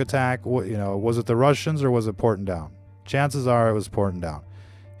Novichok attack, was it the Russians or was it Portendown? Chances are it was Portendown.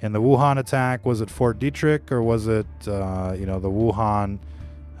 In the Wuhan attack, was it Fort Detrick or was it, the Wuhan,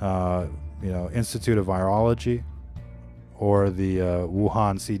 Institute of Virology or the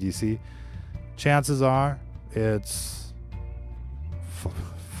Wuhan CDC? Chances are it's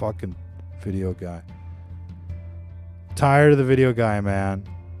fucking video guy. Tired of the video guy, man.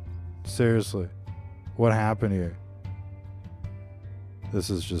 Seriously. What happened here?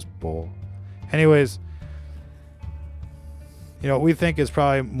 This is just bull. Anyways, we think it's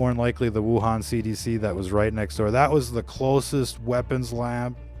probably more than likely the Wuhan CDC that was right next door. That was the closest weapons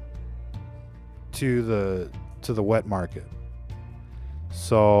lab to the wet market.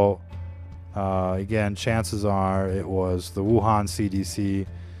 So again, chances are it was the Wuhan CDC,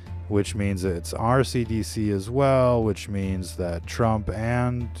 which means it's our CDC as well, which means that Trump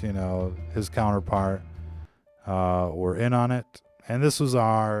and his counterpart were in on it. And this was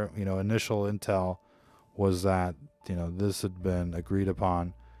our initial intel, was that this had been agreed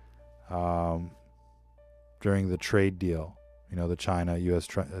upon during the trade deal, the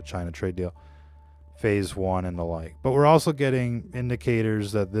U.S.-China trade deal, phase 1 and the like. But we're also getting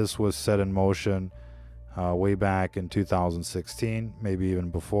indicators that this was set in motion way back in 2016, maybe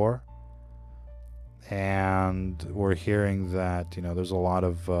even before. And we're hearing that, there's a lot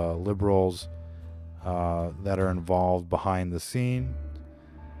of liberals that are involved behind the scene.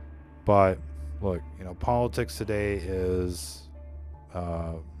 But look, politics today is,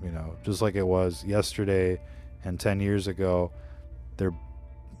 just like it was yesterday and 10 years ago. They're,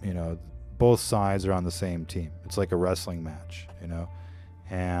 both sides are on the same team. It's like a wrestling match,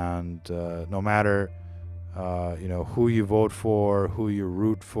 and no matter, who you vote for, who you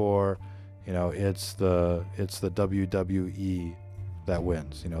root for, it's the WWE that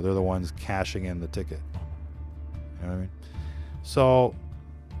wins. They're the ones cashing in the ticket. You know what I mean? So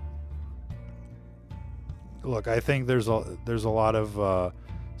look, I think there's a lot of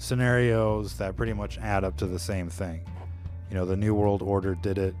scenarios that pretty much add up to the same thing. The New World Order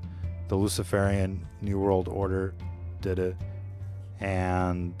did it. The Luciferian New World Order did it.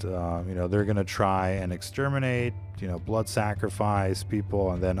 And, you know, they're going to try and exterminate, you know, blood sacrifice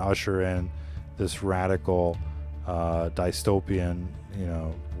people, and then usher in this radical dystopian, you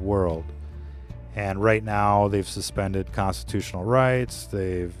know, world. And right now they've suspended constitutional rights.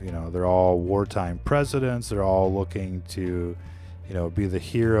 They've, you know, they're all wartime presidents. They're all looking to, you know, be the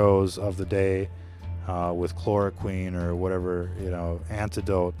heroes of the day with chloroquine or whatever, you know,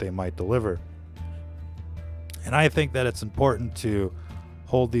 antidote they might deliver. And I think that it's important to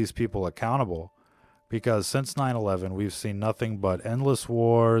hold these people accountable, because since 9/11, we've seen nothing but endless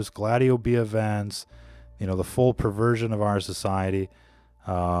wars, Gladio B events, you know, the full perversion of our society.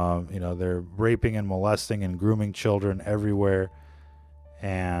 You know, they're raping and molesting and grooming children everywhere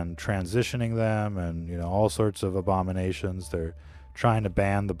and transitioning them, and, you know, all sorts of abominations. They're trying to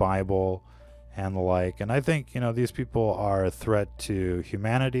ban the Bible and the like. And I think, you know, these people are a threat to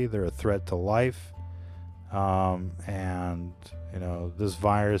humanity. They're a threat to life. And, you know, this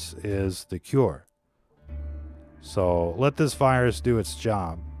virus is the cure. So let this virus do its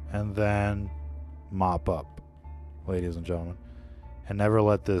job and then mop up, ladies and gentlemen, and never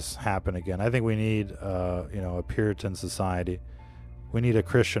let this happen again. I think we need, you know, a Puritan society. We need a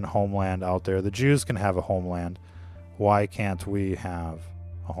Christian homeland out there. The Jews can have a homeland. Why can't we have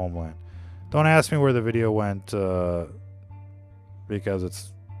a homeland? Don't ask me where the video went, because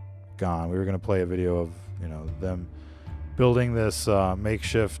it's gone. We were going to play a video of, you know, them building this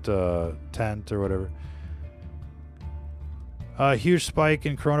makeshift tent or whatever. A huge spike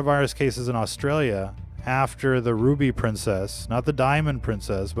in coronavirus cases in Australia after the Ruby Princess, not the Diamond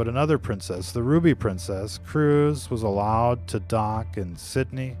Princess, but another princess, the Ruby Princess cruise was allowed to dock in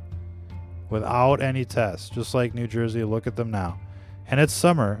Sydney without any tests, just like New Jersey. Look at them now. And it's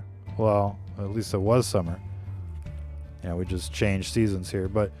summer. Well, at least it was summer. You know, we just changed seasons here,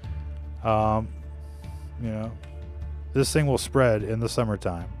 but you know, this thing will spread in the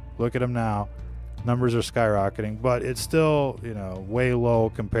summertime. Look at them now. Numbers are skyrocketing, but it's still, you know, way low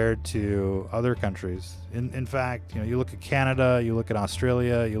compared to other countries. In fact, you know, you look at Canada, you look at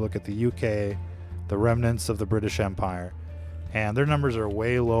Australia, you look at the UK, the remnants of the British Empire, and their numbers are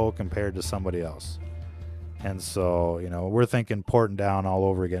way low compared to somebody else. And so, you know, we're thinking porting down all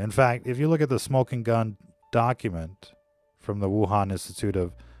over again. In fact, if you look at the smoking gun document from the Wuhan Institute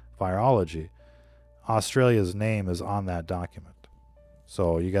of Virology, Australia's name is on that document.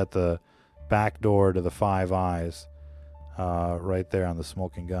 So you got the back door to the Five Eyes right there on the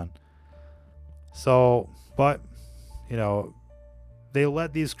smoking gun. So, but, you know, they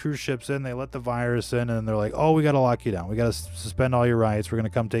let these cruise ships in, they let the virus in, and they're like, oh, we got to lock you down. We got to suspend all your rights. We're going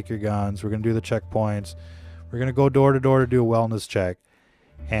to come take your guns. We're going to do the checkpoints. We're going to go door to door to do a wellness check.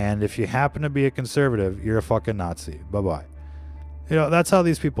 And if you happen to be a conservative, you're a fucking Nazi. Bye-bye. You know, that's how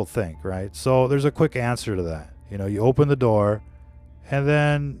these people think, right? So there's a quick answer to that. You know, you open the door, and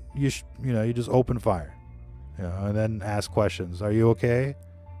then you just open fire, you know, and then ask questions. Are you okay?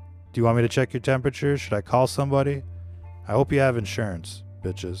 Do you want me to check your temperature? Should I call somebody? I hope you have insurance,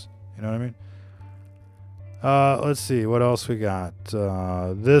 bitches. You know what I mean? Let's see what else we got.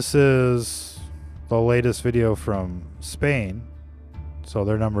 This is the latest video from Spain, so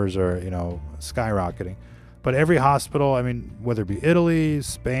their numbers are, you know, skyrocketing. But every hospital, I mean, whether it be Italy,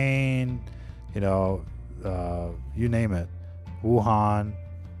 Spain, you know, you name it, Wuhan,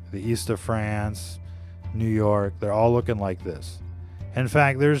 the east of France, New York, they're all looking like this. In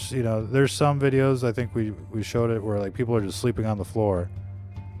fact, there's, you know, there's some videos, I think we showed it, where like people are just sleeping on the floor.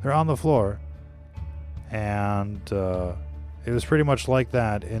 They're on the floor. And it was pretty much like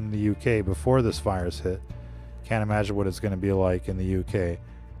that in the UK before this virus hit. Can't imagine what it's going to be like in the UK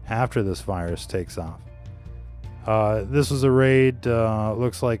after this virus takes off. This was a raid,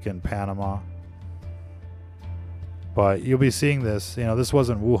 looks like in Panama. But you'll be seeing this, you know, this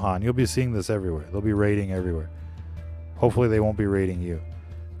wasn't Wuhan. You'll be seeing this everywhere. They'll be raiding everywhere. Hopefully they won't be raiding you.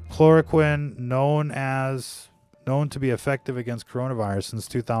 Chloroquine, known to be effective against coronavirus since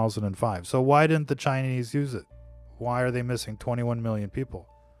 2005. So why didn't the Chinese use it? Why are they missing 21 million people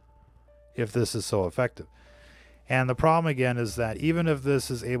if this is so effective? And the problem again is that even if this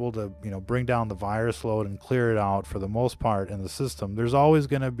is able to, you know, bring down the virus load and clear it out for the most part in the system, there's always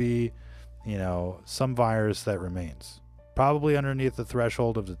going to be, you know, some virus that remains. Probably underneath the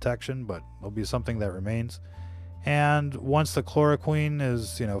threshold of detection, but there'll be something that remains. And once the chloroquine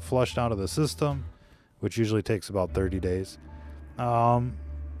is, you know, flushed out of the system, which usually takes about 30 days,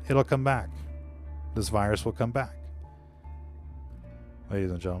 it'll come back. This virus will come back. Ladies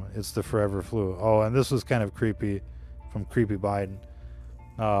and gentlemen, it's the forever flu. Oh, and this was kind of creepy from Creepy Biden.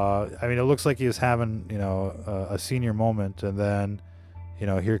 I mean, it looks like he was having, you know, a senior moment, and then, you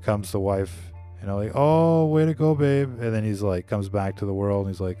know, here comes the wife, you know, like, oh, way to go, babe. And then he's like, comes back to the world,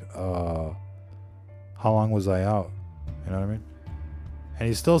 and he's like, how long was I out? You know what I mean? And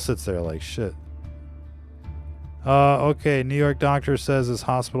he still sits there like, shit. Okay, New York doctor says his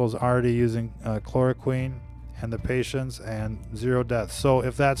hospital is already using chloroquine and the patients, and 0 deaths. So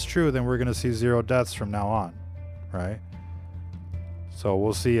if that's true, then we're going to see 0 deaths from now on, right? So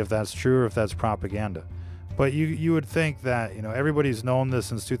we'll see if that's true or if that's propaganda. But you would think that, you know, everybody's known this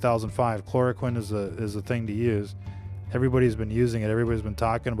since 2005. Chloroquine is a thing to use. Everybody's been using it. Everybody's been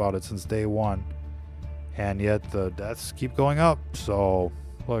talking about it since day one. And yet the deaths keep going up. So,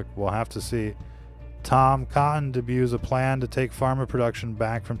 look, we'll have to see. Tom Cotton debuts a plan to take pharma production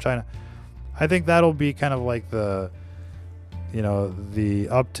back from China. I think that'll be kind of like the, you know, the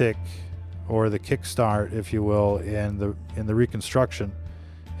uptick or the kickstart, if you will, in the reconstruction,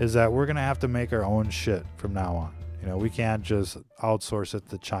 is that we're gonna have to make our own shit from now on. You know, we can't just outsource it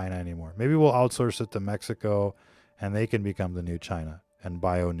to China anymore. Maybe we'll outsource it to Mexico, and they can become the new China and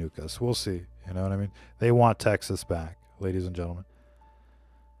bionuke us. We'll see. You know what I mean? They want Texas back, ladies and gentlemen.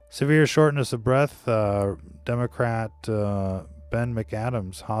 Severe shortness of breath. Democrat Ben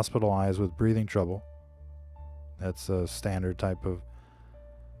McAdams hospitalized with breathing trouble. That's a standard type of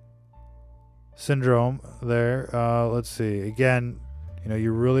syndrome there. Let's see. Again, you know,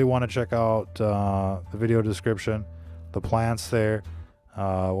 you really want to check out the video description. The plants there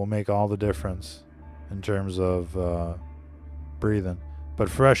will make all the difference in terms of breathing. But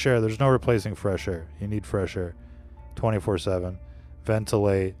fresh air, there's no replacing fresh air. You need fresh air 24/7.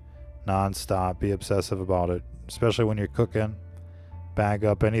 Ventilate non-stop. Be obsessive about it, especially when you're cooking. Bag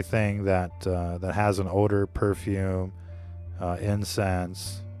up anything that that has an odor, perfume,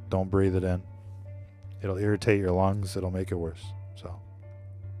 incense. Don't breathe it in. It'll irritate your lungs. It'll make it worse. So,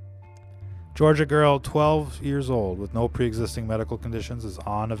 Georgia girl, 12 years old with no pre-existing medical conditions, is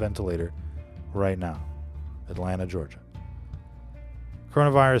on a ventilator right now. Atlanta, Georgia.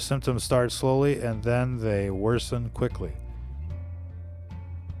 Coronavirus symptoms start slowly and then they worsen quickly.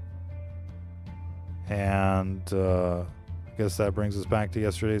 And I guess that brings us back to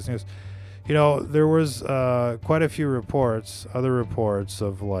yesterday's news. You know, there was quite a few reports, other reports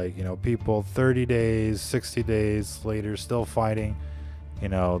of, like, you know, people 30 days, 60 days later still fighting, you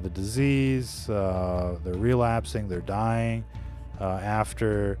know, the disease. They're relapsing, they're dying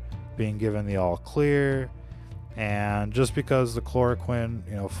after being given the all clear. And just because the chloroquine,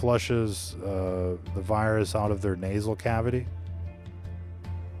 you know, flushes the virus out of their nasal cavity,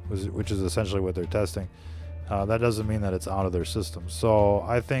 which is essentially what they're testing, that doesn't mean that it's out of their system. So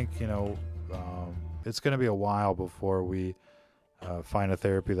I think, you know, it's going to be a while before we find a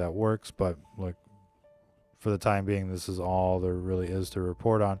therapy that works. But look, for the time being, this is all there really is to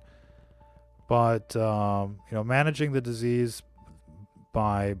report on. But, you know, managing the disease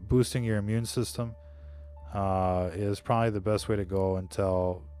by boosting your immune system is probably the best way to go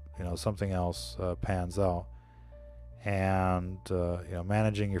until, you know, something else pans out. And, you know,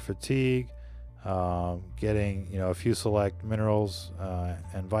 managing your fatigue, getting, you know, a few select minerals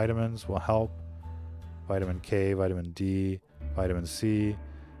and vitamins will help. Vitamin K, vitamin D, vitamin C.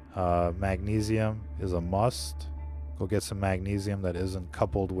 Magnesium is a must. Go get some magnesium that isn't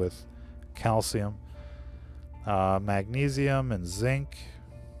coupled with calcium. Magnesium and zinc,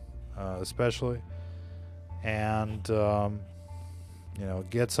 especially. And, you know,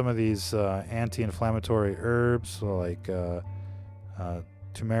 get some of these anti-inflammatory herbs like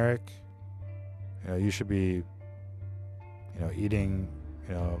turmeric. You know, you should be, you know, eating,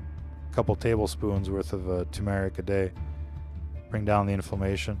 you know, a couple tablespoons worth of turmeric a day. Bring down the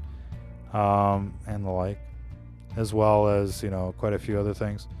inflammation and the like, as well as, you know, quite a few other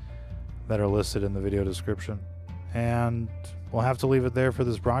things that are listed in the video description. And we'll have to leave it there for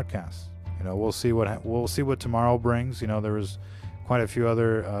this broadcast. You know, we'll see what tomorrow brings. You know, there was quite a few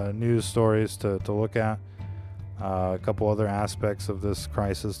other news stories to look at, a couple other aspects of this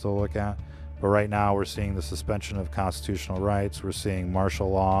crisis to look at. But right now we're seeing the suspension of constitutional rights. We're seeing martial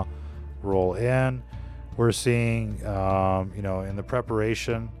law roll in. We're seeing, you know, in the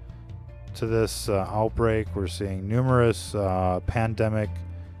preparation to this outbreak, we're seeing numerous pandemic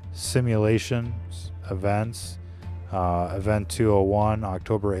simulations events. Event 201,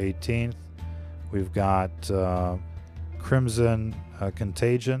 October 18th. We've got Crimson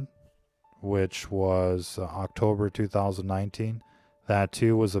Contagion, which was October 2019. That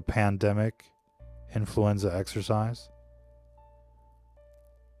too was a pandemic influenza exercise.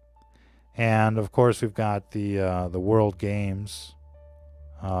 And of course, we've got the World Games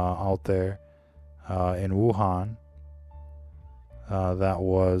out there in Wuhan. That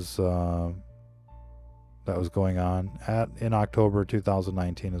that was going on in October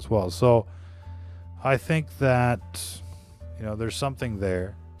 2019 as well. So I think that, you know, there's something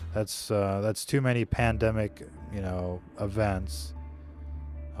there. That's too many pandemic, you know, events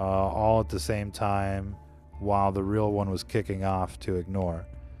all at the same time while the real one was kicking off to ignore,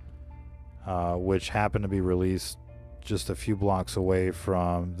 which happened to be released just a few blocks away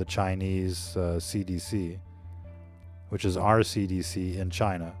from the Chinese CDC, which is our CDC in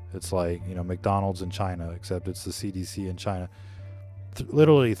China. It's like, you know, McDonald's in China, except it's the CDC in China.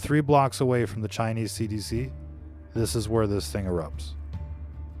 Literally 3 blocks away from the Chinese CDC, this is where this thing erupts.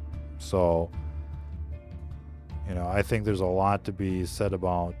 So, you know, I think there's a lot to be said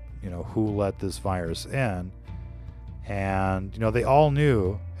about, you know, who let this virus in. And, you know, they all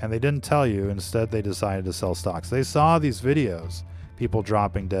knew, and they didn't tell you. Instead, they decided to sell stocks. They saw these videos, people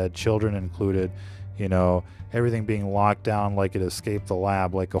dropping dead, children included, you know, everything being locked down like it escaped the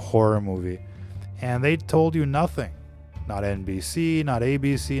lab, like a horror movie. And they told you nothing. Not NBC, not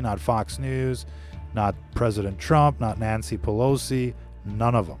ABC, not Fox News, not President Trump, not Nancy Pelosi,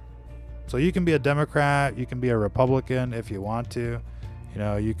 none of them. So you can be a Democrat, you can be a Republican if you want to. You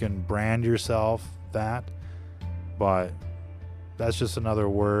know, you can brand yourself that. But that's just another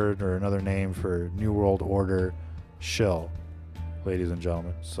word or another name for New World Order shill, ladies and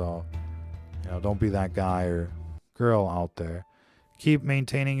gentlemen. So, you know, don't be that guy or girl out there. Keep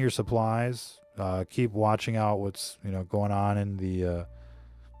maintaining your supplies. Keep watching out what's, you know, going on in the,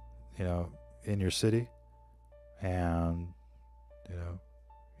 you know, in your city. And, you know,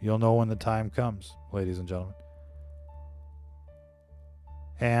 you'll know when the time comes, ladies and gentlemen.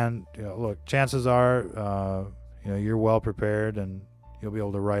 And, you know, look, chances are, you know, you're well prepared and you'll be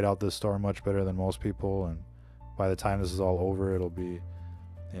able to ride out this storm much better than most people. And by the time this is all over, it'll be,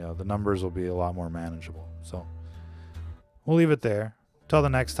 you know, the numbers will be a lot more manageable. So we'll leave it there. Till the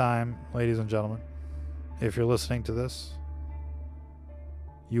next time, ladies and gentlemen, if you're listening to this,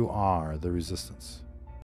 you are the resistance.